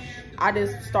first. I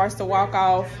just starts to walk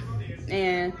off,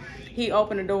 and he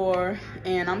opened the door,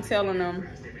 and I'm telling him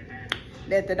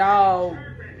that the dog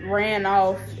ran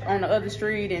off on the other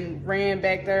street and ran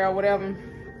back there or whatever.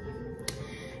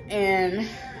 And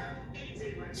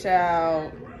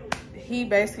child, he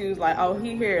basically was like, oh,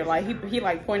 he here. Like he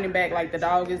like pointing back like the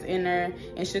dog is in there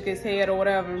and shook his head or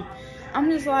whatever. I'm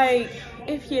just like,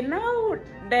 if you know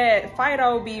that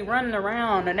Fido be running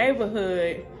around the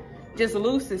neighborhood just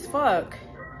loose as fuck,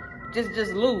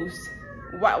 just loose,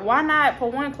 why not, for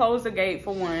one, close the gate,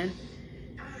 for one,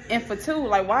 and for two,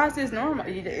 like, why is this normal?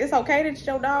 It's okay that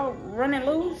your dog running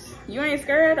loose? You ain't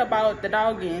scared about the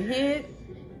dog getting hit,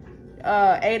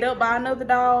 ate up by another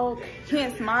dog,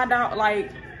 hence my dog,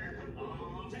 like,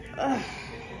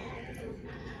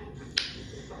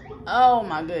 oh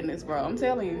my goodness, bro, I'm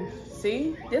telling you.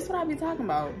 See, this is what I be talking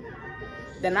about.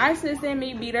 The niceness in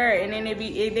me be there, and then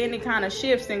it kind of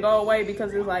shifts and go away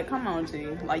because it's like, come on, G.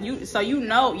 Like,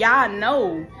 y'all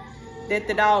know that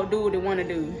the dog do what it want to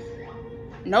do.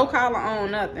 No collar on,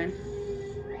 nothing.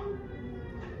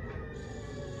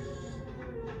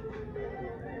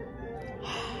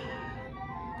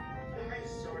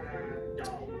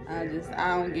 I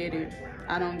don't get it.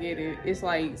 I don't get it. It's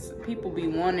like people be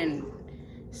wanting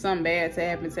something bad to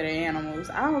happen to their animals.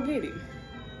 I don't get it.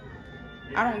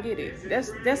 I don't get it.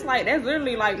 That's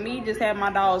literally like me just having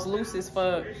my dogs loose as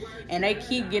fuck, and they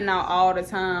keep getting out all the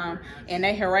time, and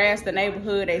they harass the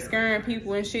neighborhood, they scaring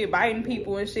people and shit, biting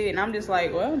people and shit, and I'm just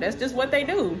like, well, that's just what they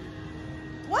do.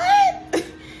 What?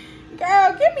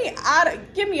 Girl, get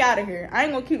me out of here. I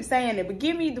ain't gonna keep saying it, but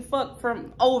get me the fuck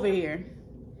from over here.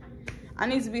 I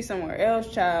need to be somewhere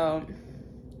else, child.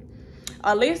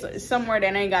 At least somewhere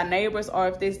that ain't got neighbors, or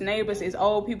if this neighbors is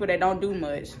old people that don't do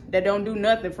much, that don't do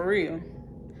nothing for real.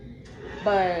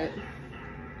 But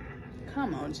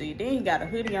come on, G. Then he got a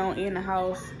hoodie on in the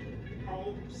house.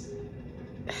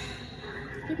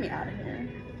 Get me out of here.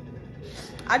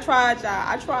 I tried, y'all.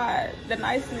 I tried the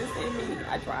niceness in me.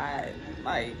 I tried.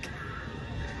 Like,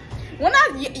 when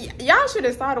y'all should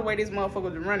have saw the way this motherfucker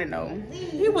was running though.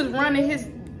 He was running his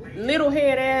little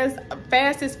head ass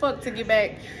fast as fuck to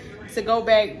go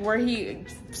back where he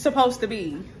supposed to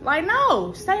be. Like,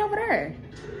 no, stay over there.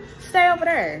 Stay over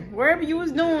there. Wherever you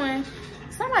was doing,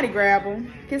 somebody grab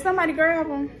him. Can somebody grab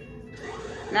him?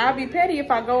 Now, I'd be petty if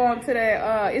I go onto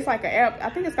that, it's like an app. I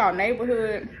think it's called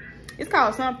Neighborhood. It's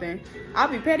called something.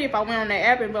 I'd be petty if I went on that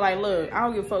app and be like, look, I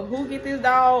don't give a fuck who get this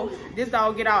dog. This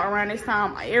dog get out around this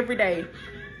time every day.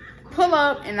 Pull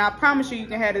up, and I promise you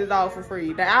can have this dog for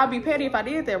free. Now, I'd be petty if I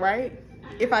did that, right?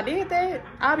 If I did that,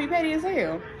 I'd be petty as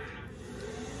hell.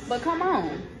 But come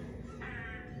on.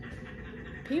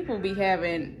 People be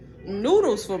having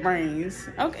noodles for brains.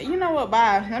 Okay, you know what?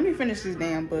 Bye. Let me finish this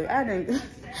damn book. I didn't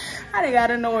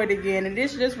got annoyed again, and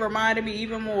this just reminded me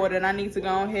even more that I need to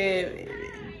go ahead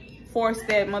force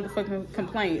that motherfucking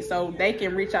complaint so they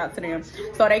can reach out to them,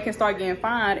 so they can start getting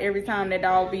fined every time that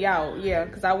dog be out. Yeah,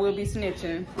 because I will be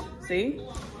snitching. See,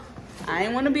 I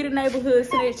ain't want to be the neighborhood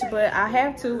snitch, but I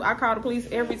have to. I call the police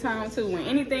every time too. When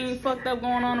anything fucked up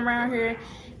going on around here,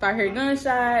 if I hear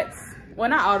gunshots, well,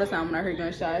 not all the time when I hear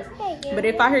gunshots, but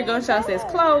if I hear gunshots that's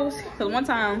close, because one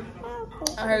time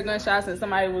I heard gunshots and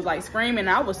somebody was like screaming,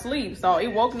 I was asleep, so it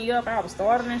woke me up. I was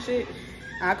startled and shit.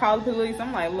 I called the police.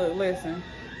 I'm like, look, listen,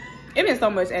 it been so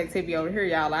much activity over here,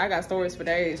 y'all. Like, I got stories for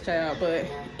days, child. But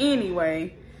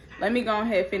anyway, let me go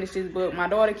ahead and finish this book. My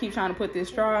daughter keeps trying to put this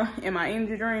straw in my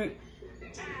energy drink.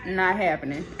 Not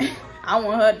happening. I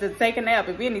want her to take a nap,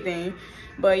 if anything.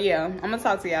 But yeah, I'm gonna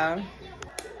talk to y'all.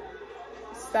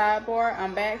 Sidebar,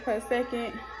 I'm back for a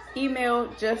second.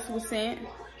 Email just was sent.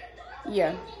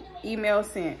 Yeah, email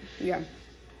sent. Yeah,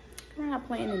 I'm not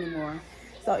playing anymore.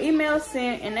 So email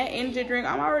sent, and that energy drink,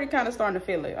 I'm already kind of starting to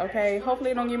feel it. Okay,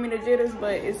 hopefully it don't give me the jitters,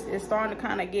 but it's starting to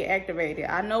kind of get activated.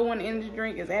 I know when energy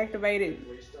drink is activated,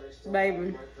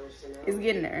 baby, it's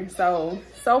getting there. So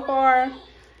far,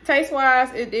 taste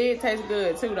wise, it did taste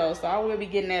good too though, so I will be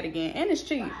getting that again, and it's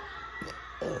cheap.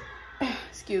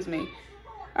 Excuse me.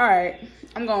 All right,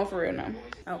 I'm going for real now.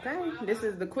 Okay, this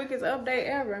is the quickest update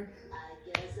ever.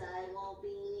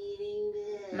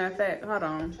 Matter of fact, hold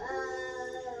on.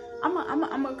 I'm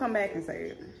gonna come back and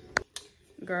say it.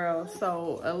 Girl,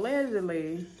 so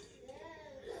allegedly,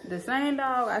 the same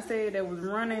dog I said that was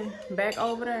running back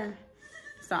over there.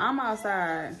 So I'm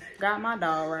outside, got my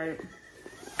dog, right?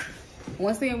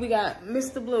 Once again, we got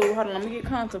Mr. Blue. Hold on, let me get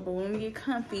comfortable. Let me get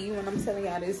comfy when I'm telling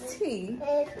y'all this tea.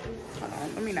 Hold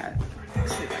on, let me not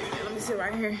sit right here. Let me sit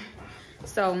right here.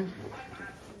 So,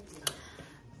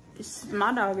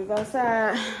 my dog is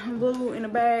outside, Blue in the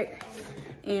back,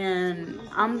 and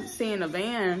I'm seeing a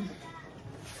van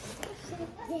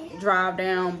drive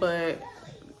down, but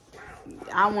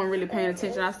I wasn't really paying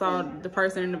attention. I saw the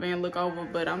person in the van look over,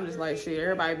 but I'm just like, shit,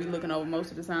 everybody be looking over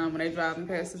most of the time when they driving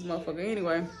past this motherfucker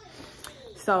anyway.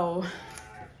 So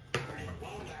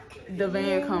the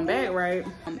van come back, right?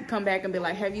 Come back and be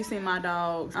like, have you seen my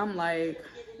dog? I'm like,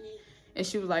 and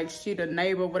she was like, she the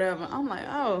neighbor, whatever. I'm like,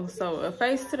 oh, so a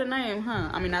face to the name,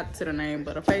 huh? I mean, not to the name,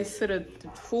 but a face to the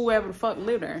whoever the fuck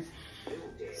lived there.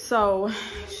 So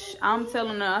I'm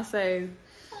telling her, I say,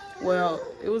 well,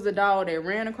 it was a dog that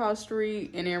ran across the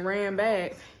street and then ran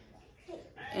back.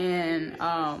 And,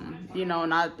 you know,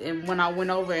 and when I went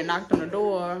over and knocked on the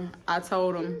door, I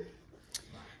told him,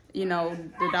 you know,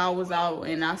 the dog was out,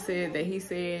 and I said that he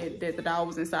said that the dog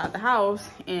was inside the house,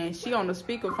 and she on the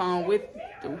speakerphone with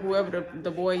whoever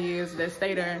the boy is that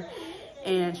stayed there,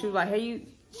 and she was like, hey,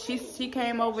 she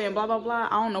came over and blah, blah, blah.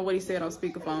 I don't know what he said on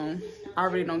speakerphone. I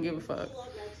really don't give a fuck.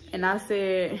 And I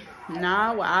said,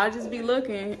 nah, well, I'll just be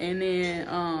looking. And then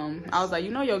I was like,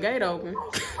 you know your gate open.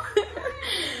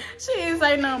 She didn't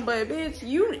say nothing, but bitch,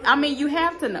 you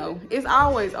have to know. It's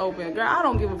always open. Girl, I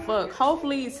don't give a fuck.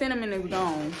 Hopefully Cinnamon is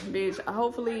gone, bitch.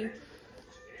 Hopefully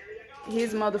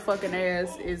his motherfucking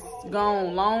ass is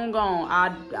gone, long gone.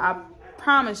 I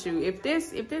promise you, if this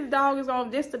dog is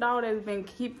on, this the dog that's been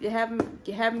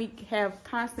have me have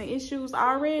constant issues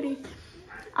already,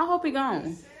 I hope he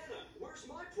gone.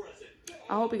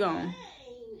 I hope he gone.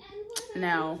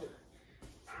 Now,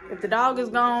 if the dog is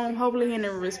gone, hopefully in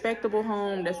a respectable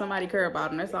home that somebody care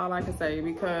about him. That's all I can say,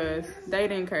 because they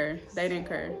didn't care. They didn't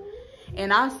care.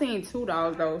 And I seen two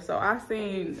dogs though. So I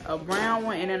seen a brown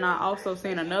one, and then I also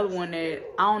seen another one that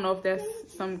I don't know if that's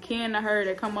some kin to her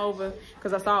that come over,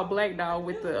 because I saw a black dog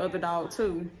with the other dog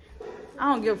too.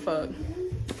 I don't give a fuck.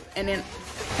 And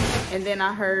then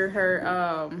I heard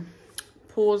her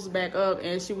pulls back up,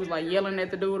 and she was like yelling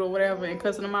at the dude or whatever and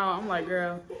cussing him out. I'm like,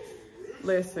 girl,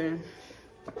 listen,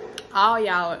 all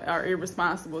y'all are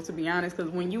irresponsible, to be honest,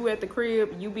 because when you at the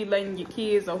crib, you be letting your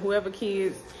kids or whoever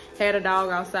kids had a dog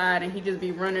outside and he just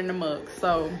be running amok.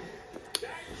 So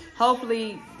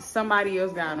hopefully somebody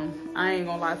else got him. I ain't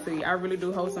gonna lie to you, I really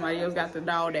do hope somebody else got the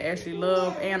dog that actually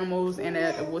love animals and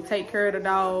that will take care of the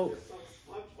dog,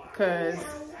 because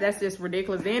that's just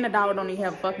ridiculous. Then the dog don't even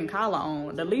have a fucking collar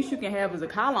on. The least you can have is a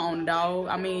collar on the dog.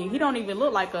 I mean, he don't even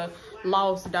look like a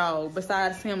lost dog,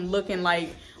 besides him looking like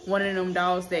one of them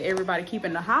dogs that everybody keep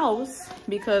in the house,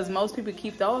 because most people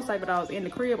keep those type of dogs in the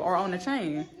crib or on the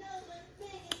chain.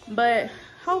 But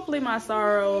hopefully my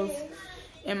sorrows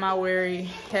and my worry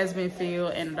has been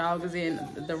filled, and the dog is in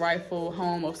the rightful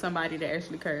home of somebody that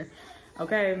actually cares.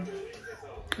 Okay,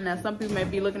 Now, some people may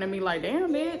be looking at me like,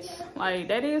 damn, bitch, like,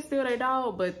 that is still their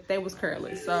dog, but they was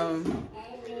careless. So,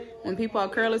 when people are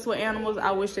careless with animals,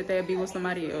 I wish that they'd be with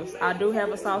somebody else. I do have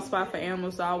a soft spot for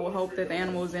animals, so I will hope that the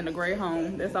animal is in a great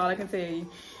home. That's all I can tell you.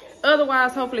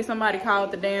 Otherwise, hopefully somebody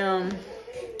called the damn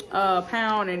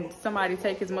pound and somebody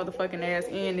take his motherfucking ass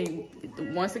in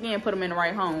and once again put him in the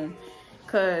right home.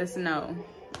 Cause no.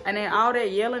 And then all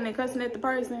that yelling and cussing at the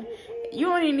person, you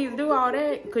don't even need to do all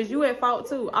that because you at fault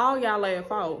too. All y'all at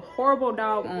fault. Horrible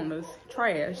dog owners.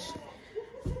 Trash.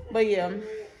 But yeah.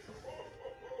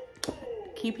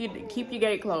 Keep your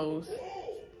gate closed.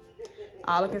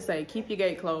 All I can say, keep your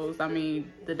gate closed. I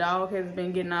mean, the dog has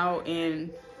been getting out,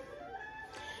 and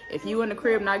if you in the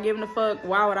crib not giving a fuck,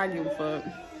 why would I give a fuck?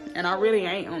 And I really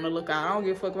ain't on the lookout. I don't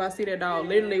give a fuck if I see that dog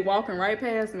literally walking right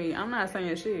past me. I'm not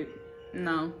saying shit.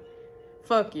 No.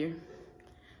 Fuck you.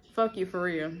 Fuck you for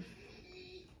real.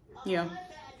 Yeah.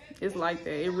 It's like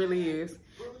that. It really is.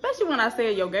 Especially when I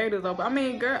said your gate is open. I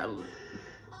mean, girl,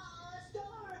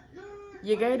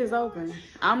 your gate is open.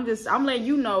 I'm letting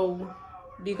you know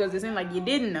because it seems like you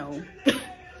didn't know.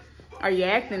 Or you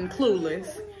acting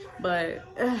clueless. But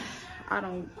I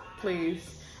don't,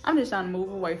 please. I'm just trying to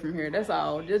move away from here. That's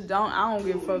all. I don't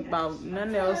give a fuck about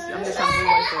nothing else. I'm just trying to move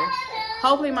away from here.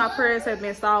 Hopefully my prayers have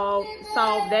been solved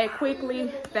that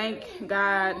quickly. Thank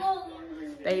God.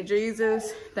 Thank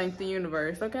Jesus. Thank the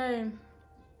universe. Okay.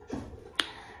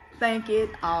 Thank it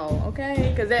all.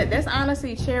 Okay. Because that's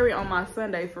honestly cherry on my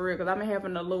Sunday for real. Because I've been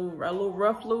having a little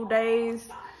rough little days.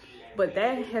 But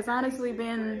that has honestly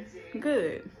been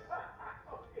good.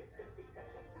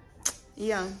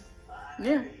 Yeah.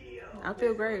 Yeah. I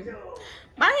feel great.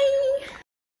 Bye.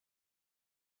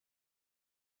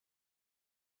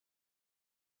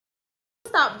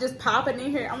 Stop just popping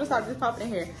in here. I'm gonna stop just popping in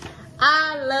here.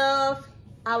 I love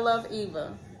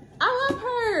Eva. I love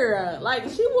her. Like,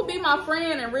 she will be my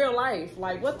friend in real life.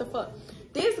 Like, what the fuck?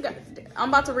 This guy, I'm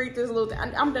about to read this little thing.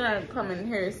 I'm done coming in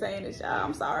here saying this, y'all.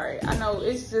 I'm sorry. I know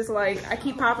it's just like I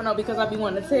keep popping up because I be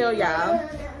wanting to tell y'all.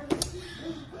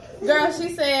 Girl, she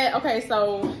said, okay,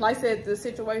 so like I said, the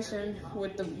situation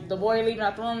with the boy leaving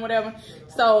out the room, whatever.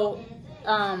 So,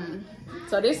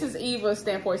 so this is Eva's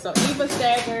standpoint. So Eva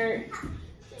staggered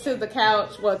to the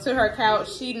couch, well, to her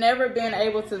couch. She'd never been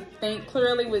able to think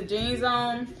clearly with jeans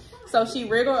on. So she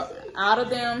wriggled out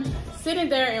of them. Sitting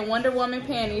there in Wonder Woman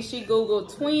panties, she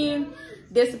Googled tween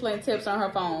discipline tips on her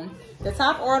phone. The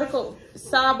top article,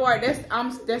 sidebar,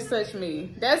 that's such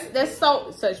me. That's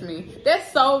so such me.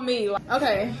 That's so me.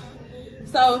 Okay.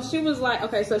 So she was like,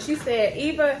 okay, so she said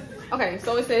Eva, okay,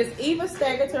 so it says Eva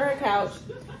staggered to her couch.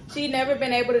 She'd never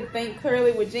been able to think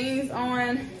clearly with jeans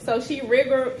on, so she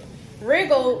wriggled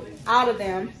out of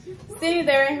them. Sitting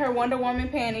there in her Wonder Woman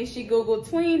panties, she Googled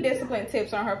tween discipline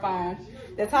tips on her phone.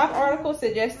 The top article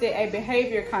suggested a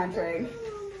behavior contract.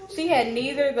 She had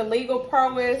neither the legal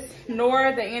prowess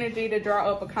nor the energy to draw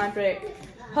up a contract.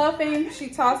 Huffing, she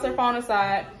tossed her phone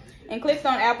aside and clicked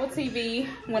on Apple TV.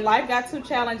 When life got too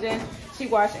challenging, she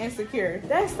watched Insecure.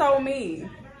 That's so me.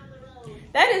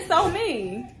 That is so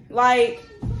me. Like,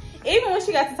 even when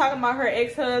she got to talking about her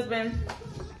ex-husband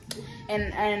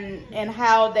and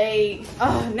how they,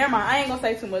 never mind, I ain't gonna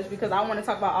say too much because I want to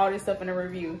talk about all this stuff in the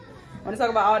review. I want to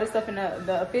talk about all this stuff in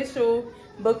the official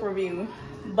book review.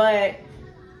 But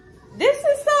this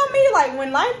is so me. Like,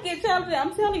 when life gets challenging,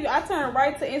 I'm telling you, I turn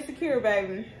right to Insecure,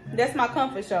 baby. That's my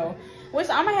comfort show. Which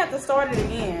I'm going to have to start it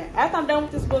again. After I'm done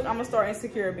with this book, I'm going to start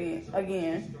Insecure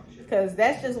again. Because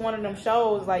that's just one of them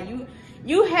shows. Like,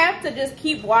 you have to just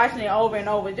keep watching it over and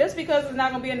over. Just because it's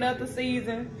not going to be another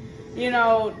season, you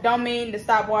know, don't mean to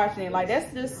stop watching it. Like,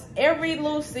 that's just every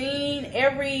little scene,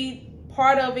 every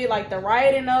part of it, like the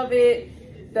writing of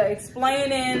it, the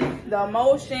explaining, the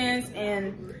emotions,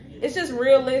 and it's just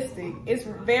realistic. It's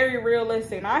very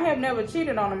realistic. And I have never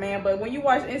cheated on a man, but when you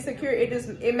watch Insecure,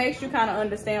 it makes you kind of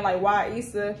understand like why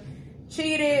Issa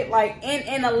cheated, like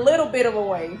in a little bit of a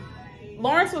way.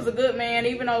 Lawrence was a good man,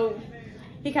 even though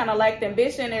he kind of lacked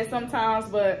ambition at sometimes,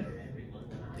 but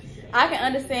I can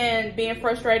understand being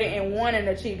frustrated and wanting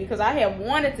to cheat because I have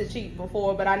wanted to cheat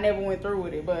before, but I never went through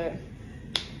with it. But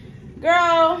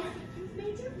girl,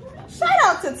 shout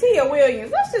out to Tia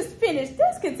Williams. Let's just finish.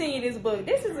 Let's continue this book.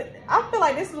 I feel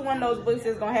like this is one of those books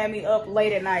that's gonna have me up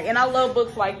late at night. And I love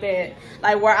books like that.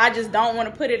 Like where I just don't want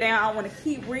to put it down. I want to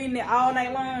keep reading it all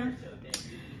night long.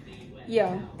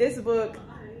 Yeah, this book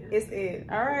is it.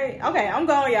 All right. Okay, I'm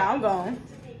going, y'all. I'm going.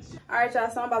 All right,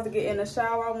 y'all. So I'm about to get in the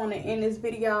shower. I want to end this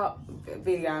video.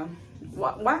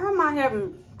 Why am I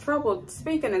having trouble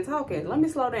speaking and talking? Let me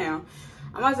slow down.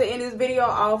 I'm about to end this video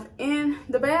off in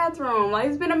the bathroom. Like,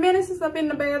 it's been a minute since I've been in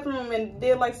the bathroom and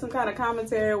did like some kind of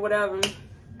commentary or whatever.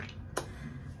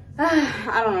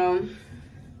 I don't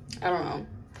know.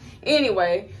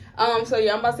 Anyway, so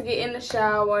yeah, I'm about to get in the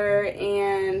shower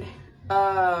and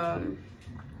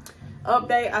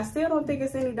update. I still don't think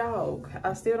it's any dog.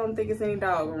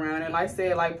 Around. And like I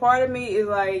said, like part of me is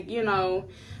like, you know,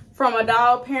 from a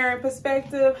dog parent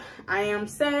perspective, I am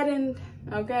saddened,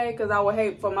 okay, because I would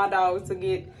hate for my dogs to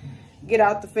get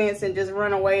out the fence and just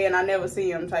run away and I never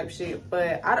see him type shit.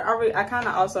 But I kind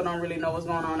of also don't really know what's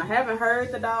going on. I haven't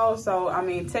heard the dog, so I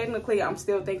mean, technically I'm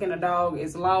still thinking the dog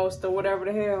is lost or whatever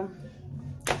the hell.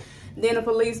 Then the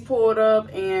police pulled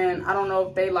up, and I don't know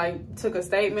if they like took a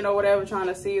statement or whatever, trying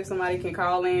to see if somebody can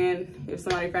call in if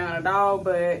somebody found a dog.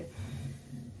 But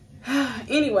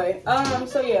anyway,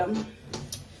 so yeah,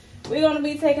 we're gonna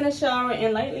be taking a shower.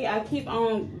 And lately I keep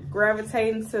on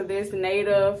gravitating to this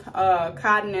native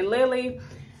cotton and lily.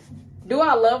 Do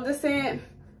I love the scent?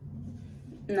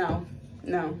 No.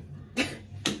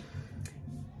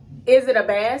 Is it a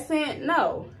bad scent?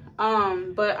 No.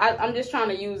 But I'm just trying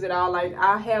to use it all. Like,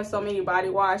 I have so many body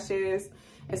washes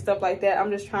and stuff like that.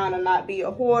 I'm just trying to not be a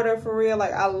hoarder for real.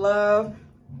 Like, I love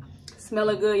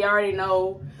smelling good. You already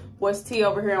know what's tea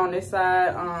over here on this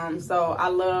side. So I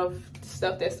love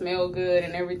stuff that smells good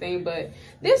and everything. But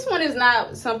this one is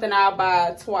not something I'll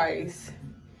buy twice.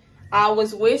 I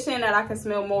was wishing that I could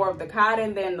smell more of the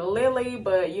cotton than the lily.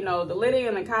 But, you know, the lily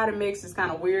and the cotton mix is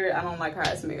kind of weird. I don't like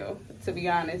how it smells, to be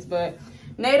honest. But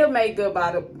Native make good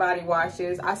body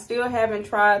washes. I still haven't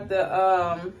tried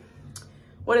the,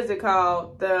 what is it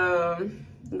called? The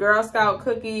Girl Scout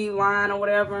cookie line or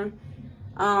whatever.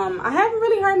 I haven't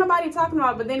really heard nobody talking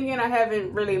about it, but then again, I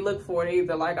haven't really looked for it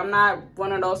either. Like, I'm not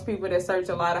one of those people that search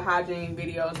a lot of hygiene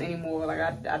videos anymore. Like,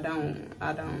 I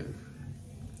don't.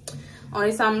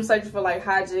 Only time I'm searching for like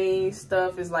hygiene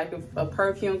stuff is like if a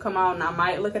perfume come out and I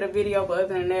might look at a video, but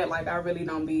other than that, like, I really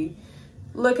don't be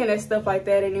looking at stuff like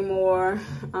that anymore.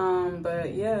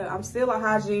 But yeah, I'm still a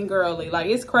hygiene girly. Like,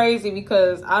 it's crazy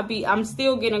because I'm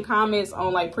still getting comments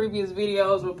on like previous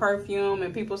videos with perfume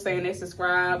and people saying they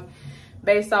subscribe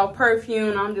based off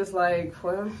perfume. I'm just like,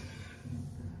 well,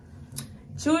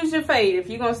 choose your fate. If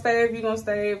you're gonna stay, if you're gonna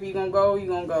stay. If you're gonna go, you're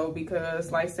gonna go.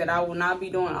 Because like I said, I will not be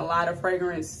doing a lot of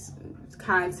fragrance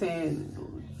content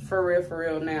for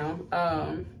real now.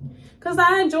 Because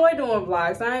I enjoy doing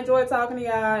vlogs. I enjoy talking to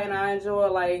y'all, and I enjoy,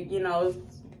 like, you know,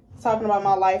 talking about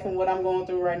my life and what I'm going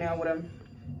through right now with them.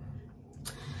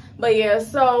 But yeah,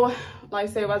 so like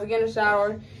I said, about to get in the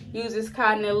shower, use this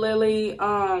cotton and lily.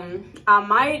 I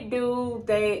might do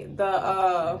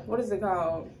the what is it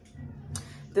called?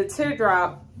 The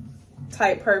teardrop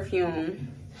type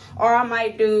perfume. Or I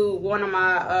might do one of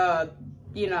my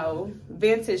you know,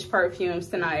 vintage perfumes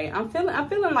tonight. I'm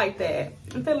feeling like that.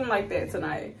 I'm feeling like that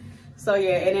tonight. So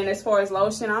yeah, and then as far as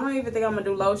lotion, I don't even think I'm gonna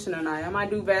do lotion tonight. I might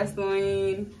do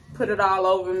Vaseline, put it all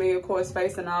over me, of course,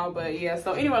 face and all. But yeah,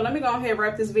 so anyway, let me go ahead and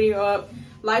wrap this video up.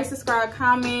 Like, subscribe,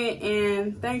 comment,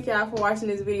 and thank y'all for watching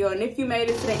this video. And if you made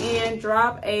it to the end,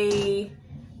 drop a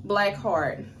black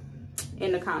heart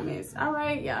in the comments. All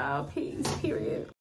right, y'all, peace, period.